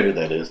 I know who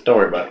that is. Don't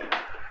worry about it.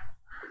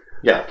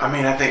 Yeah. I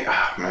mean, I think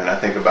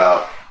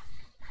about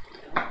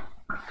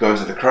going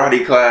to the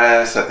karate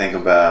class. I think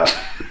about...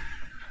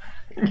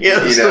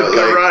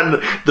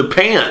 the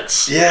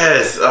pants.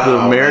 Yes. The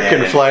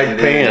American flag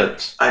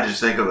pants. I just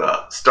think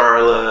about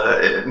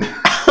Starla and...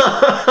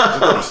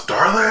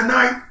 Starla at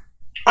night?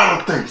 I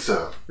don't think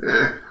so.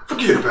 Yeah,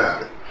 forget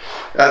about it.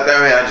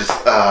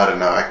 I don't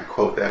know. I can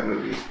quote that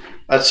movie.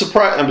 That's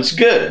surprising. It's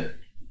good.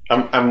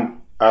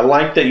 I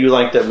like that you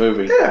like that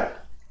movie. Yeah,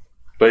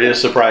 but it's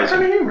surprising.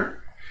 Kind of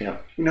humor. Yeah.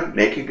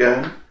 Naked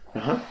Gun.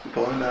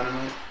 Pulling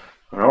Dynamite.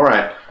 All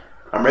right,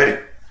 I'm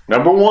ready.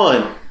 Number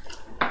 1,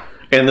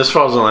 and this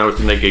falls in line with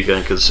the Naked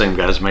Gun because the same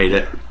guys made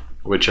it,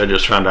 which I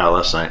just found out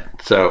last night.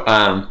 So,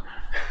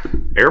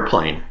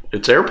 Airplane.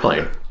 It's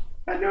Airplane.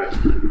 I knew it.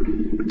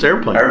 It's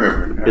Airplane. I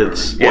remember.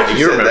 It's once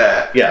you said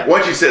that. Yeah.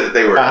 Once you said that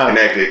they were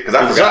connected, because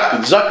I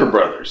forgot. Zucker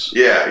Brothers.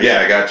 Yeah.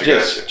 I got you.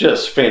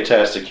 Just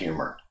fantastic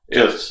humor.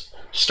 Just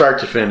start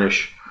to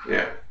finish.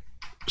 Yeah.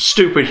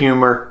 Stupid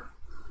humor,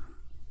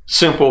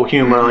 simple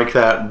humor like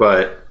that,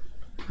 but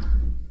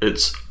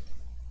it's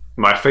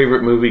my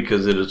favorite movie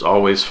because it is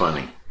always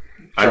funny.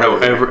 I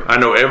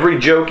know every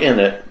joke in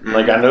it. Mm-hmm.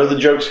 Like, I know the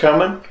joke's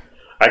coming.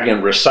 I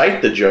can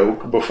recite the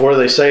joke before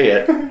they say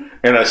it,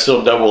 and I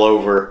still double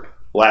over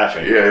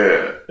laughing.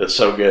 Yeah. It's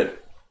so good.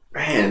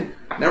 Man,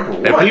 number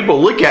 1. And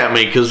people look at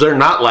me because they're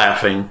not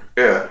laughing.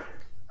 Yeah.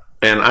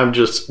 And I'm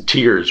just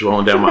tears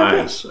rolling down my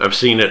eyes. I've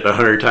seen it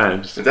 100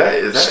 times. Is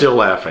that still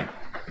laughing?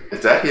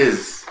 Is that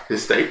his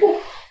staple?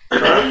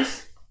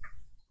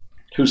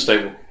 Who's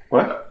staple?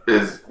 What?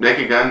 Is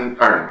Naked Gun?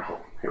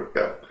 Here we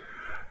go.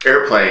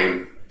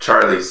 Airplane,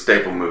 Charlie's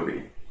staple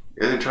movie.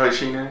 Isn't Charlie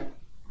Sheen in it?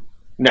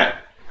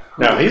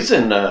 No, he's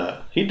in.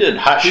 He did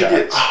Hot Shots. He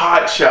did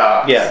Hot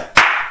Shots. Yeah.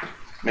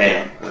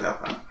 Man.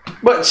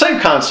 But same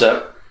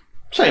concept.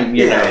 Same,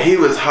 you know. He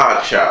was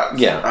Hot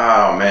Shots. Yeah.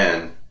 Oh,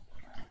 man.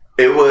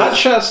 It was... Hot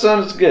Shots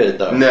not as good,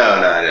 though. No,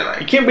 I didn't like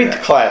it. You can't beat the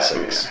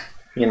classics.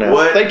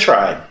 Yeah. They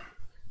tried.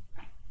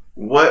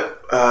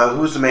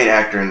 Who's the main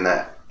actor in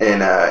that,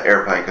 in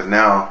Airplane? Because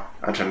now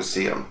I'm trying to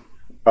see him.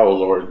 Oh,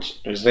 Lord.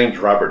 His name's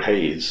Robert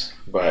Hayes,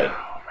 but...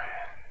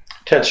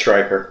 Ted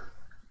Stryker.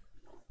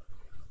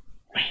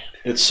 Man,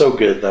 it's so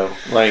good, though.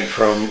 Like,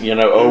 from,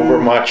 over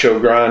Macho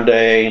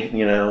Grande,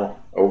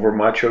 over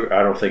Macho...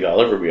 I don't think I'll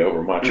ever be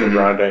over Macho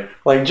Grande.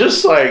 Like,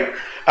 just like...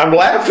 I'm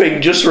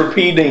laughing just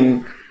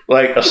repeating...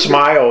 Like a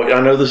smile,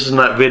 I know this is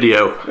not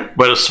video,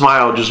 but a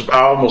smile, I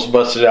almost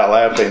busted out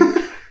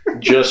laughing,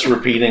 just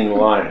repeating the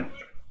line.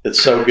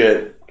 It's so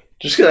good.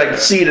 Just because I can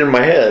see it in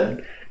my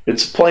head.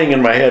 It's playing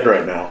in my head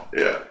right now.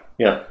 Yeah.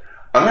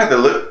 I'm going to have to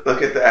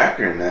look at the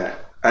actor in that.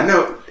 I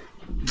know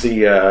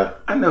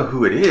I know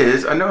who it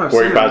is. I know I've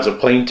where seen he buys a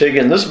plane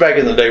ticket. And this is back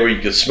in the day where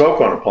you could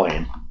smoke on a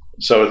plane.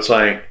 So it's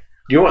like,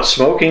 do you want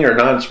smoking or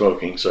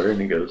non-smoking, sir?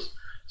 And he goes,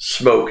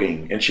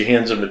 smoking. And she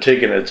hands him the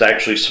ticket and it's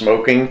actually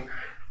smoking.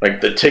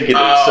 Like the ticket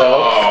itself.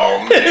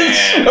 Oh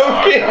man!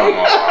 Come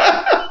on.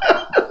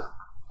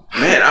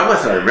 Man, I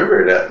must not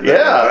remember that.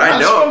 Yeah, I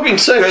know smoking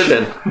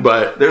section,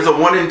 but there's a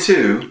 1 and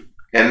 2,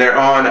 and they're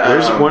on.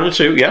 There's 1 and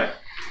 2. Yeah.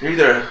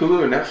 Either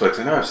Hulu or Netflix.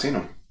 I know I've seen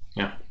them.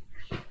 Yeah.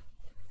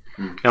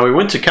 Now we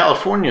went to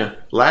California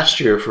last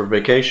year for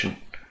vacation,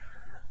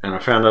 and I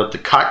found out the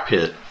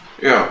Cockpit.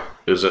 Yeah.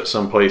 Is at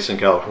some place in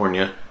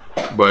California,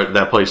 but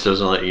that place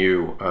doesn't let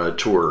you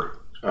tour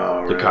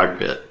the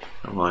Cockpit.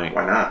 I'm like,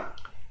 why not?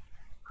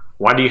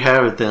 Why do you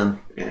have it then?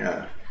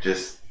 Yeah,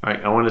 just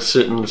I want to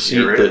sit in the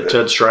seat that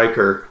Ted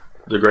Stryker,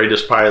 the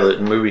greatest pilot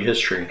in movie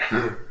history,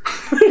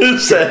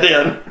 sat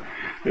in.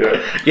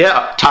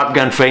 Yeah, Top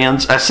Gun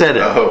fans, I said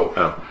it.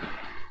 Oh.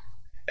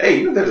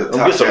 Hey, there's a Top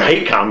Gun. I'll get some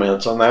hate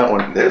comments on that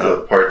one. There's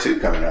a part 2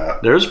 coming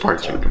out. There's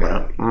part 2 coming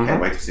out.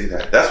 Can't wait to see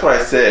that. That's why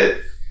I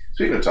said,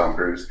 speaking of Tom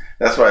Cruise,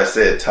 that's why I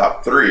said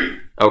top 3.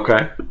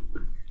 Okay.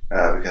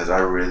 Because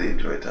I really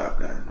enjoy Top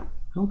Gun.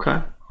 Okay.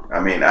 I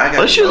mean,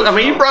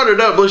 you brought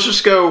it up. Let's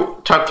just go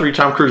top 3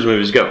 Tom Cruise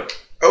movies. Go.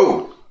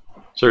 Oh.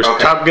 So there's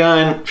Top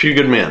Gun, Few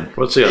Good Men.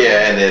 What's the other?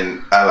 Yeah, and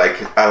then I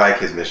like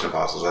his Mission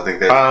Impossible. I think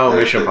that's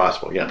Mission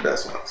Impossible. Yeah,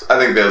 best ones. I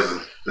think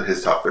those are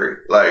his top 3.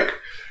 Like,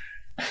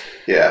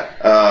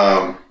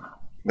 yeah.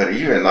 But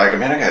even like,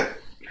 man, I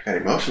got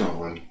emotional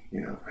when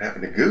what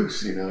happened to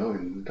Goose,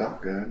 in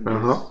Top Gun.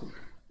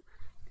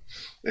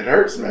 It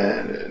hurts,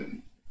 man.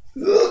 And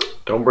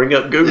don't bring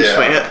up Goose,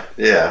 man.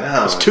 Yeah,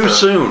 no, it's too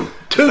soon.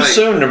 Too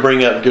soon to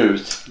bring up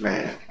Goose,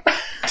 man.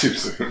 Too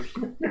soon.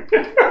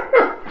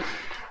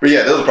 But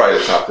yeah, those are probably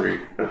the top 3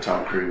 of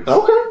Tom Cruise.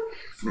 Okay,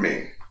 for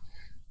me.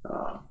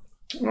 All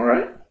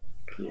right.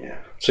 Yeah.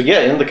 So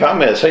yeah, in the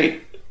comments, hey,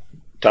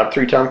 top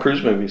 3 Tom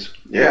Cruise movies.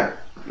 Yeah,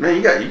 man,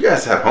 you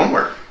guys have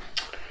homework.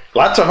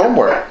 Lots of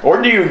homework.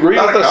 Or do you agree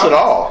with us at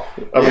all?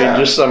 I mean,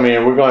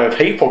 we're going to have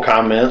hateful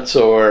comments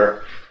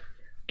or,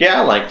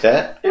 yeah, I like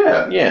that.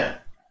 Yeah. Yeah.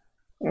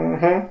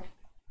 I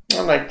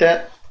like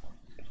that.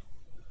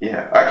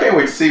 Yeah. I can't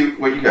wait to see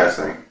what you guys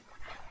think.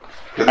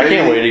 I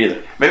can't wait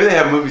either. Maybe they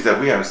have movies that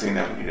we haven't seen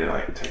that we need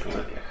to take a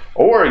look at.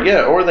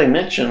 Or they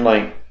mention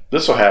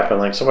this will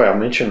happen. Somebody will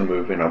mention a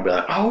movie and I'll be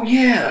like, oh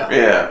yeah.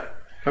 Yeah.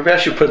 Maybe I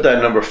should put that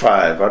at number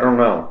 5. I don't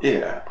know.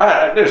 Yeah.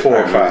 There's 4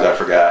 or 5 I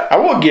forgot. I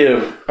will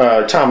give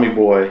Tommy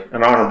Boy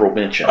an honorable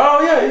mention.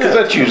 Oh yeah, yeah. Because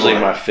that's usually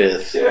my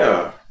 5th.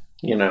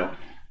 Yeah.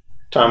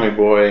 Tommy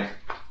Boy.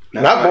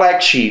 Not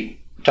Black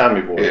Sheep.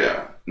 Tommy Boy.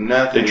 Yeah.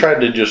 Nothing. They tried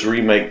to just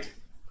remake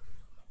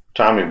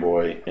Tommy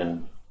Boy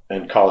and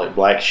call it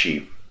Black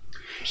Sheep.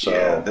 So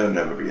yeah, there'll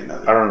never be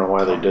another. I don't know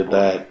why they did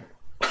that.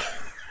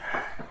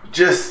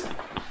 Just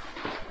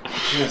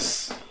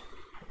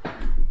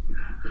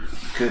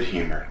good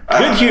humor.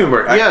 Good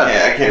humor, yeah.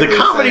 I can't the really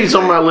comedies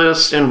on my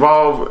list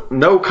involve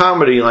no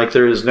comedy like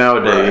there is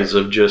nowadays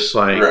of just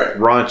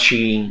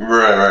raunchy.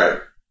 Right.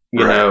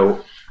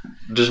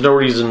 There's no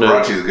reason to.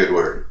 Raunchy is a good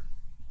word.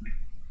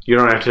 You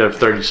don't have to have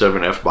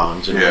 37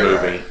 F-bombs in your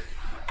movie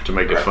to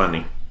make it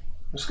funny.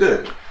 It's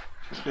good.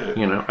 Good.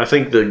 I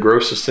think the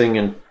grossest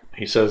thing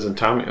he says in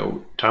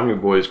Tommy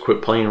Boy is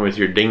quit playing with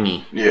your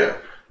dinghy. Yeah.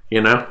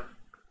 Yeah.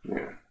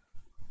 Yeah.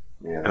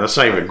 And that's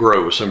not even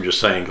gross. I'm just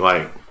saying,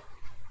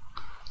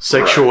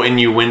 sexual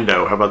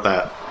innuendo. How about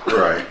that?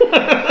 Right.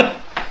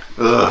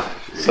 Ugh.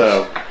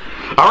 So,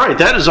 all right,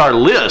 that is our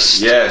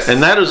list. Yes.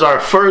 And that is our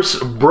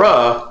first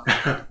bruh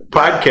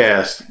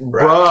podcast.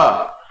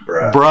 Bruh.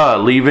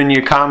 Leave in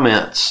your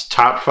comments.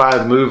 Top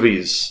 5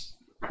 movies.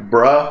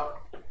 Bruh.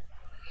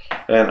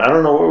 And I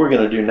don't know what we're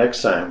going to do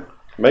next time.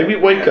 Maybe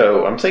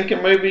Waco. I'm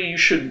thinking maybe you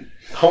should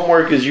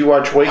homework as you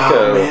watch Waco.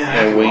 Oh, man,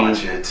 I can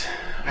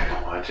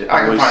watch it.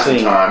 I can find some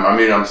time. I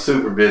mean, I'm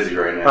super busy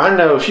right now. I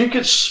know. If you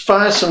could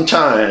find some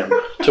time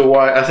to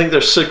watch, I think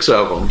there's 6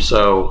 of them.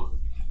 So,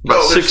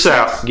 about 6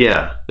 out.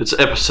 Yeah, it's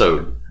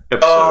episodes.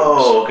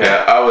 Oh, okay.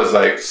 I was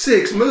like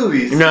 6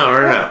 movies.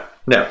 No.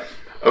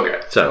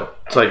 Okay. So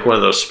it's like one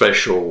of those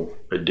special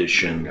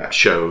edition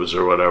shows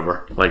or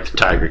whatever, like the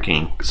Tiger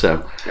King.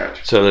 So,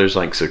 so there's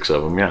 6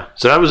 of them. Yeah.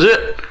 So that was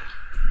it.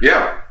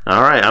 Yeah.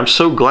 All right. I'm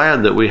so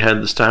glad that we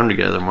had this time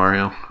together,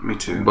 Mario. Me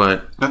too.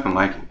 But nothing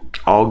like it.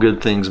 All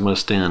good things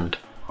must end.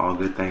 All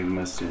good things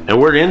must end. And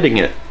we're ending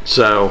it.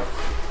 So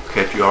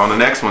catch you all on the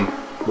next one.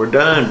 We're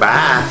done.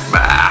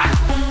 Bye.